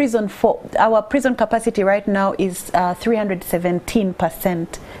in prison for, our prison capacity right now is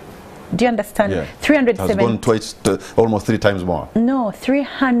 317%. Do you understand? Yeah. 317. Has gone twice, almost 3 times more. No,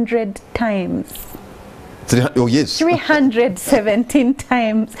 300 times. Oh yes, 317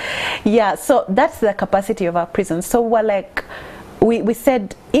 times. Yeah, so that's the capacity of our prisons. So we're like, we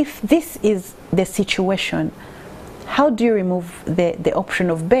said, if this is the situation, how do you remove the option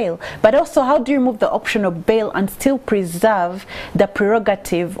of bail? But also, how do you remove the option of bail and still preserve the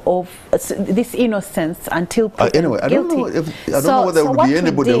prerogative of this innocence until proven anyway, guilty? I don't know whether there would be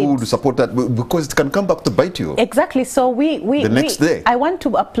anybody who would support that, because it can come back to bite you. Exactly. So the next day. I want to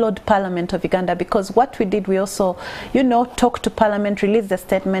applaud Parliament of Uganda, because what we did, we also, talked to Parliament, released a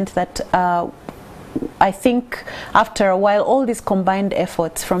statement that I think after a while, all these combined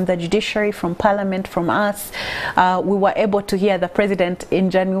efforts from the judiciary, from Parliament, from us, we were able to hear the President in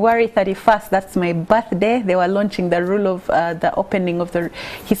January 31st, that's my birthday, they were launching the rule of the opening of the,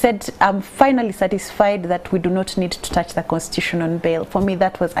 he said, I'm finally satisfied that we do not need to touch the Constitution on bail. For me,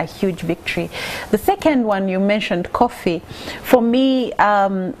 that was a huge victory. The second one, you mentioned coffee. For me,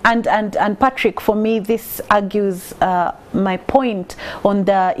 and Patrick, for me, this argues my point on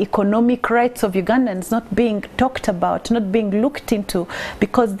the economic rights of Ugandans not being talked about, not being looked into,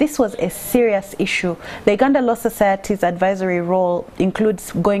 because this was a serious issue. The Uganda Law Society's advisory role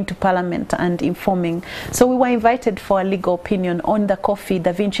includes going to Parliament and informing. So we were invited for a legal opinion on the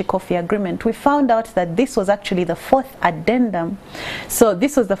Da Vinci Coffee Agreement. We found out that this was actually the 4th addendum. So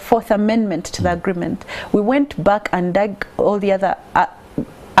this was the 4th amendment to the agreement. We went back and dug all the other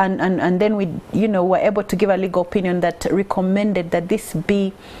and then we were able to give a legal opinion that recommended that this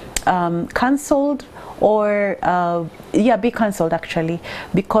be cancelled, or be cancelled actually,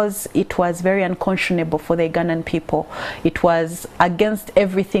 because it was very unconscionable for the Ugandan people. It was against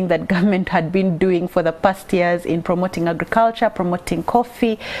everything that government had been doing for the past years in promoting agriculture, promoting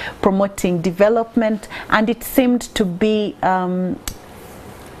coffee, promoting development, and it seemed to be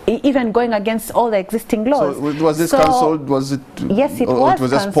even going against all the existing laws. So was this cancelled? Was it? Yes, it was. It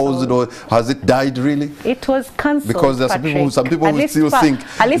was just paused, or has it died really? It was cancelled. Because there's some people who still think,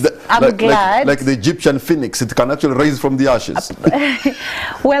 at least I'm glad. Like the Egyptian phoenix, it can actually rise from the ashes.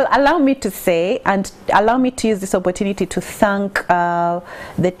 Well, allow me to say, and allow me to use this opportunity to thank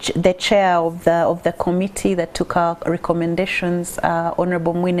the chair of the committee that took our recommendations,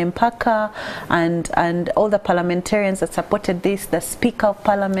 Honorable Mwine Mpaka, and all the parliamentarians that supported this, the Speaker of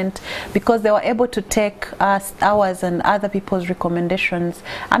Parliament, because they were able to take ours and other people's recommendations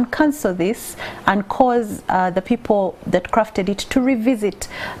and cancel this and cause the people that crafted it to revisit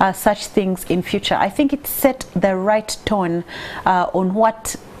such things in future. I think it set the right tone on what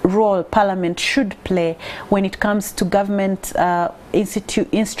role Parliament should play when it comes to government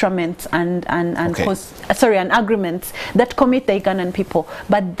instruments and agreements that commit the Ugandan people.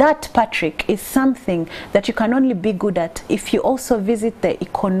 But that, Patrick, is something that you can only be good at if you also visit the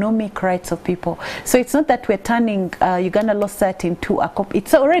economic rights of people. So it's not that we're turning Uganda Law Society into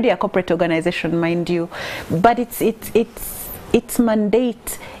it's already a corporate organization, mind you, but its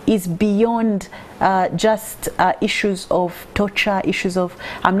mandate is beyond just issues of torture, issues of,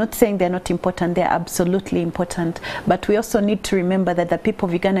 I'm not saying they're not important, they're absolutely important, but we also need to remember that the people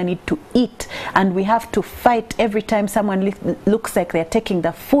of Uganda need to eat, and we have to fight every time someone looks like they're taking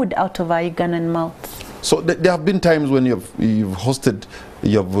the food out of our Ugandan mouths. So there have been times when you've hosted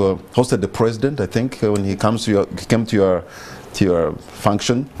the president, I think, when he came to your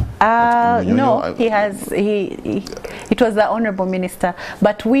function? No, it was the Honorable Minister,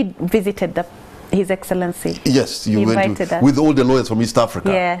 but we visited His Excellency. Yes, you went with all the lawyers from East Africa.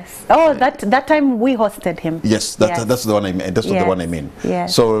 Yes. Oh, that time we hosted him. Yes, that's the one I mean. That's the one I mean.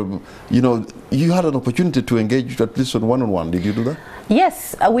 Yes. So, you had an opportunity to engage at least on one-on-one. Did you do that?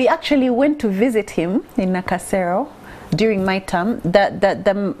 Yes, we actually went to visit him in Nakasero during my term.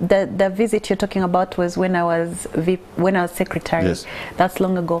 The visit you're talking about was when I was secretary. Yes. That's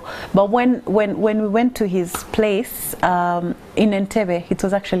long ago. But when we went to his place in Entebbe, it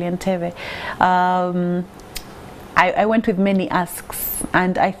was actually Entebbe, I went with many asks,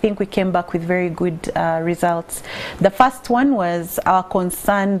 and I think we came back with very good results. The first one was our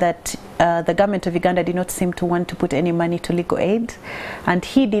concern that the government of Uganda did not seem to want to put any money to legal aid, and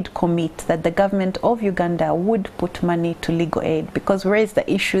he did commit that the government of Uganda would put money to legal aid, because we raised the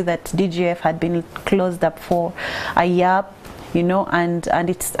issue that DGF had been closed up for a year, and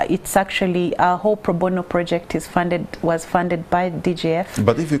it's actually a whole pro bono project was funded by DGF.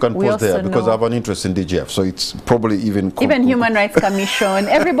 But if you can pause there, because I have an interest in DGF, so it's probably even Human Rights Commission,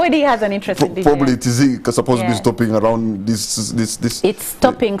 everybody has an interest in DGF. Probably it is supposed to be stopping around this. It's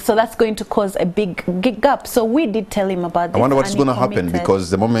stopping, so that's going to cause a big gap. So we did tell him about this. I wonder what's going to happen, because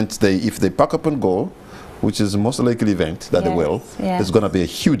the moment if they pack up and go, which is the most likely event that they will, there's going to be a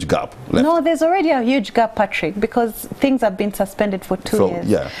huge gap left. No, there's already a huge gap, Patrick, because things have been suspended for 2 years.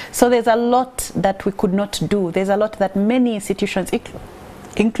 Yeah. So there's a lot that we could not do. There's a lot that many institutions,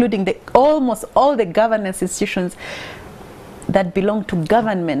 including almost all the governance institutions that belong to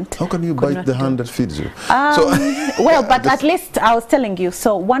government. How can you bite the hand that feeds you? Well, but at least I was telling you.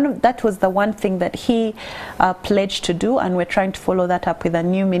 So that was the one thing that he pledged to do, and we're trying to follow that up with a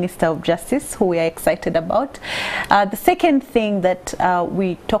new Minister of Justice, who we are excited about. The second thing that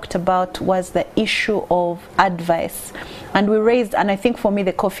we talked about was the issue of advice. And we raised, and I think for me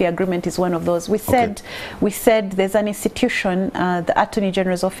the Coffee Agreement is one of those. We said there's an institution, the Attorney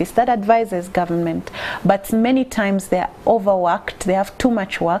General's Office, that advises government, but many times they're overworked, they have too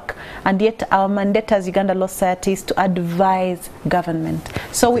much work, and yet our mandate as Uganda Law Society is to advise government.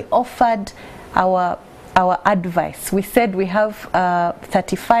 So we offered our advice. We said we have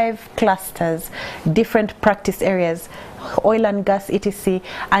 35 clusters, different practice areas, oil and gas, etc.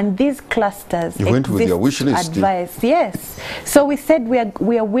 And these clusters went with your wish list. Advice, yes. So we said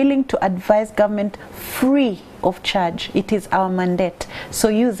we are willing to advise government free of charge. It is our mandate. So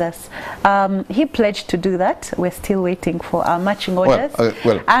use us. He pledged to do that. We're still waiting for our marching orders.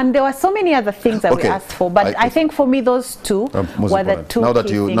 And there were so many other things that we asked for. But I think for me those two were the two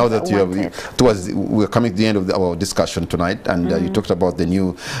we're coming to the end of our discussion tonight, and you talked about the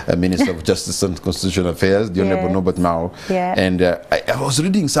new Minister of Justice and Constitutional Affairs, the Honorable Norbert Mao. Yeah. And I was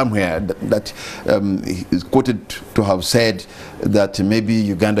reading somewhere that he is quoted to have said that maybe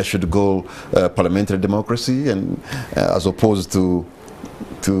Uganda should go parliamentary democracy, and as opposed to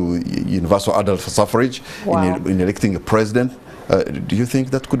universal adult suffrage in electing a president. Do you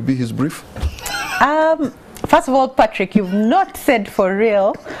think that could be his brief? First of all, Patrick, you've not said for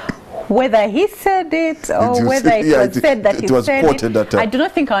real whether he said it or whether it was said that he said it. I do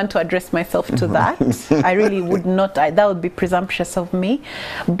not think I want to address myself to that. I really would not. That would be presumptuous of me.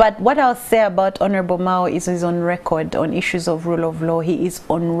 But what I'll say about Honorable Mao is he's on record on issues of rule of law. He is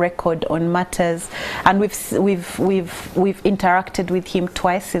on record on matters, and we've interacted with him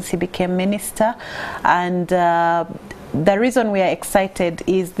twice since he became minister, and the reason we are excited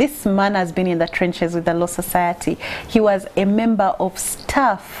is this man has been in the trenches with the Law Society. He was a member of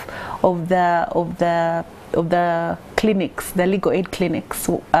staff of the clinics, the legal aid clinics,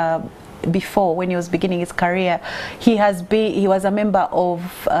 before, when he was beginning his career. He was a member of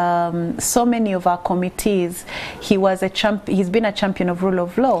so many of our committees. He's been a champion of rule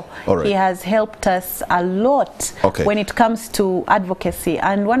of law. Right. He has helped us a lot when it comes to advocacy.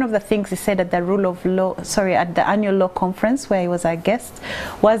 And one of the things he said at the at the annual law conference where he was our guest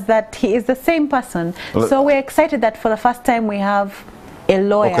was that he is the same person. So we're excited that for the first time we have a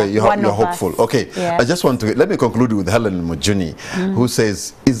lawyer. Okay, you're hopeful. Okay, yeah. I just want to let me conclude with Helen Mujuni, who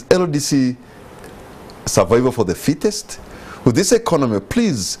says, "Is LDC survival for the fittest? With this economy,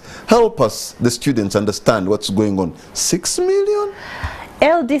 please help us, the students, understand what's going on." 6 million.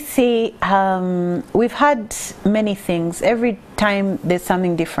 LDC, we've had many things. Every time there's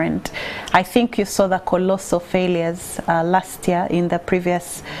something different. I think you saw the colossal failures last year in the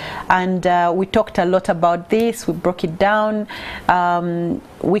previous, and we talked a lot about this. We broke it down.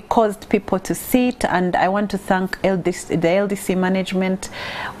 We caused people to sit, and I want to thank the LDC management.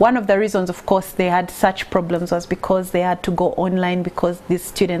 One of the reasons, of course, they had such problems was because they had to go online because these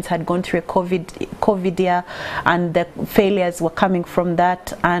students had gone through a COVID year, and the failures were coming from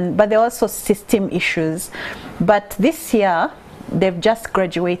that. But there are also system issues. But this year, they've just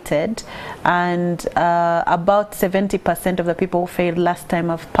graduated, and about 70% of the people who failed last time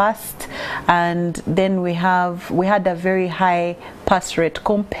have passed, and then we had a very high pass rate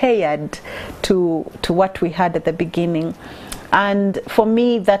compared to what we had at the beginning. And for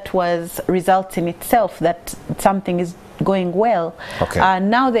me, that was result in itself that something is going well. Okay.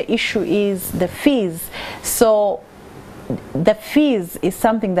 Now the issue is the fees. So the fees is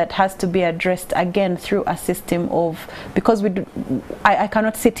something that has to be addressed again through a system of, because I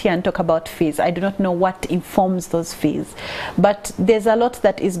cannot sit here and talk about fees. I do not know what informs those fees, but there's a lot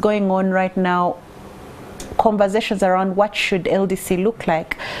that is going on right now. Conversations around what should LDC look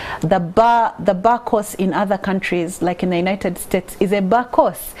like. The bar course in other countries, like in the United States, is a bar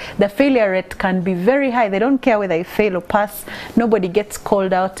course. The failure rate can be very high. They don't care whether you fail or pass. Nobody gets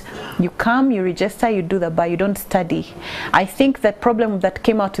called out. You come, you register, you do the bar, you don't study. I think the problem that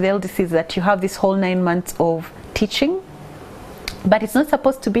came out to the LDC is that you have this whole 9 months of teaching, but it's not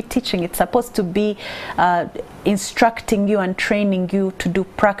supposed to be teaching. It's supposed to be instructing you and training you to do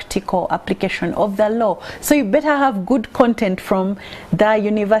practical application of the law. So you better have good content from the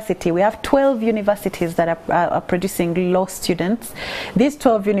university. We have 12 universities that are producing law students. These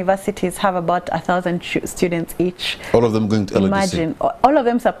 12 universities have about 1,000 students each. All of them going to LDC? Imagine, all of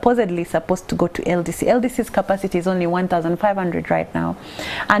them supposedly supposed to go to LDC. LDC's capacity is only 1,500 right now.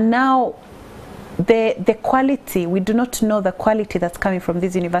 And now, the quality, we do not know the quality that's coming from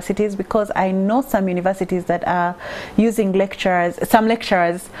these universities, because I know some universities that are using lecturers, some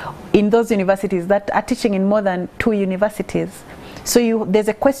lecturers in those universities that are teaching in more than 2 universities. So there's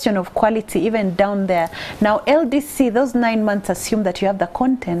a question of quality even down there. Now LDC, those 9 months assume that you have the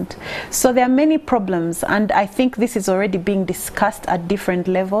content. So there are many problems, and I think this is already being discussed at different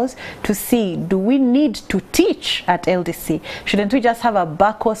levels to see, do we need to teach at LDC? Shouldn't we just have a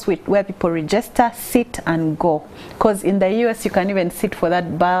bar course where people register, sit and go? Because in the US you can even sit for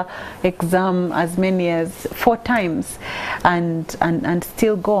that bar exam as many as 4 times and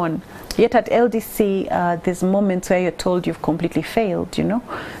still go on. Yet at LDC, there's moments where you're told you've completely failed, you know.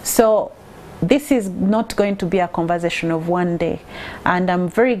 So this is not going to be a conversation of one day. And I'm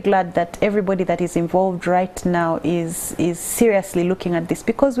very glad that everybody that is involved right now is seriously looking at this,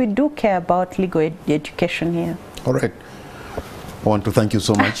 because we do care about legal education here. All right. I want to thank you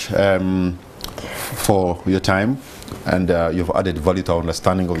so much for your time, and you've added value to our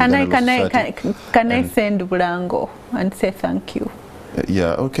understanding of Uganda Law Society. Can I send Bulango and say thank you?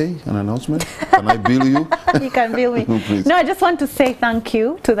 Yeah, okay, an announcement. Can I bill you? You can bill me. No, I just want to say thank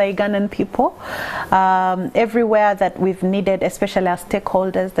you to the Ugandan people. Everywhere that we've needed, especially our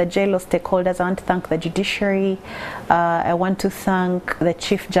stakeholders, the JLO stakeholders. I want to thank the judiciary. I want to thank the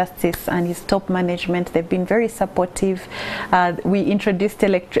Chief Justice and his top management. They've been very supportive. They introduced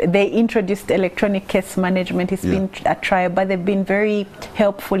electronic case management. It's been a trial, but they've been very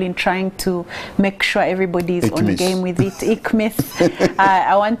helpful in trying to make sure everybody is on game with it. ICMIS.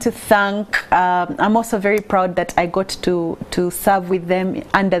 I want to thank I'm also very proud that I got to serve with them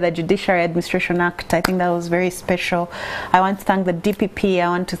under the Judiciary Administration Act. I think that was very special. I want to thank the DPP. I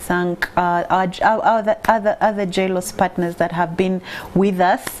want to thank our other JLOS partners that have been with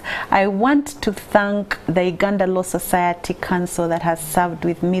us. I want to thank the Uganda Law Society Council that has served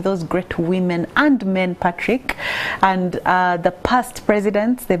with me, those great women and men, Patrick, and the past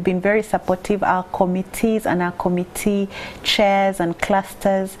presidents. They've been very supportive, our committees and our committee chairs and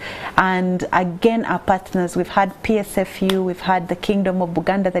clusters, and again our partners. We've had PSFU, we've had the Kingdom of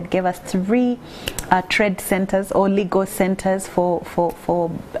Uganda that gave us 3 trade centers or legal centers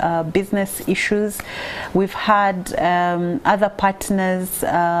for business issues. We've had other partners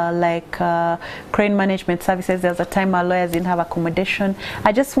like Crane Management Services. There was a time our lawyers didn't have accommodation.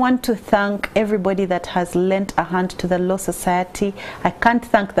 I just want to thank everybody that has lent a hand to the Law Society. I can't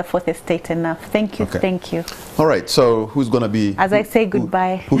thank the Fourth Estate enough. Thank you, thank you. All right, so who's going to be... As I say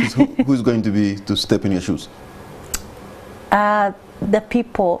goodbye. Who's going to step in your shoes? The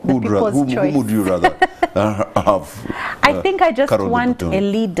people's choice. Who would you rather have? I think I just want a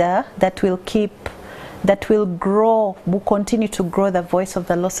leader that will grow, will continue to grow the voice of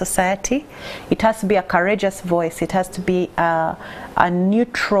the Law Society. It has to be a courageous voice. It has to be a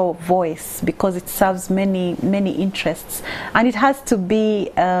neutral voice because it serves many interests, and it has to be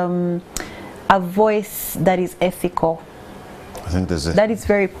a voice that is ethical. I think there's a, that is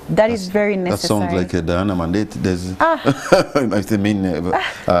very necessary. That sounds like a Diana mandate. There's I mean,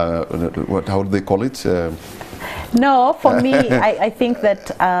 how do they call it? No, for me, I think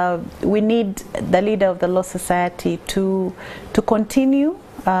that we need the leader of the Law Society to continue.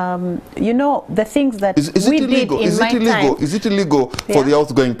 You know, the things that we did in my time. Is it illegal for the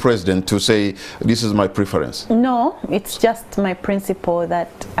outgoing president to say, this is my preference? No, it's just my principle that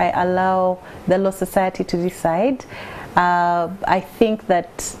I allow the Law Society to decide. I think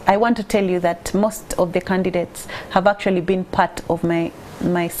that I want to tell you that most of the candidates have actually been part of my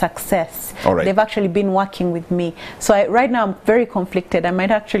success. All right. They've actually been working with me. So right now I'm very conflicted. I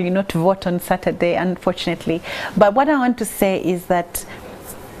might actually not vote on Saturday, unfortunately. But what I want to say is that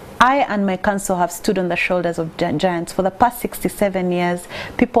I and my council have stood on the shoulders of giants. For the past 67 years,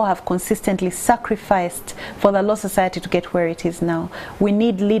 people have consistently sacrificed for the Law Society to get where it is now. We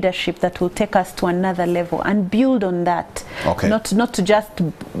need leadership that will take us to another level and build on that. Okay. Not to just,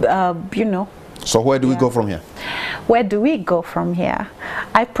 you know. So where do we go from here? Where do we go from here?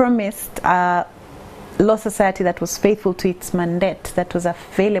 I promised Law Society that was faithful to its mandate, that was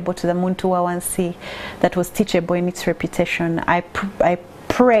available to the Muntu Wawansi, that was teachable in its reputation. I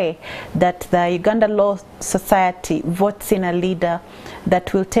pray that the Uganda Law Society votes in a leader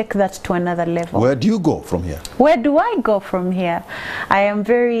that will take that to another level. Where do you go from here? Where do I go from here? I am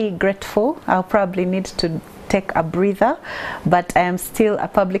very grateful. I'll probably need to take a breather, but I am still a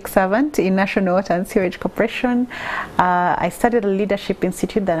public servant in National Water and Sewerage Corporation. I started a leadership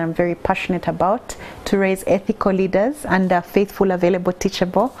institute that I'm very passionate about to raise ethical leaders and faithful, available,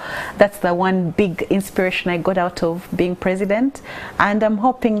 teachable. That's the one big inspiration I got out of being president, and I'm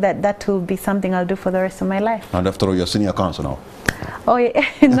hoping that that will be something I'll do for the rest of my life. And after all, you're senior counsel now? Oh, yeah.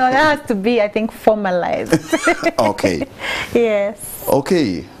 No, that has to be, I think, formalized. Okay. Yes.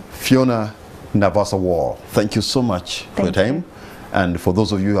 Okay, Pheona Wall, thank you so much for your time. And for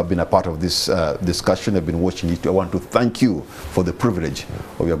those of you who have been a part of this discussion, have been watching it, I want to thank you for the privilege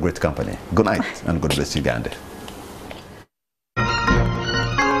of your great company. Good night and God bless Uganda.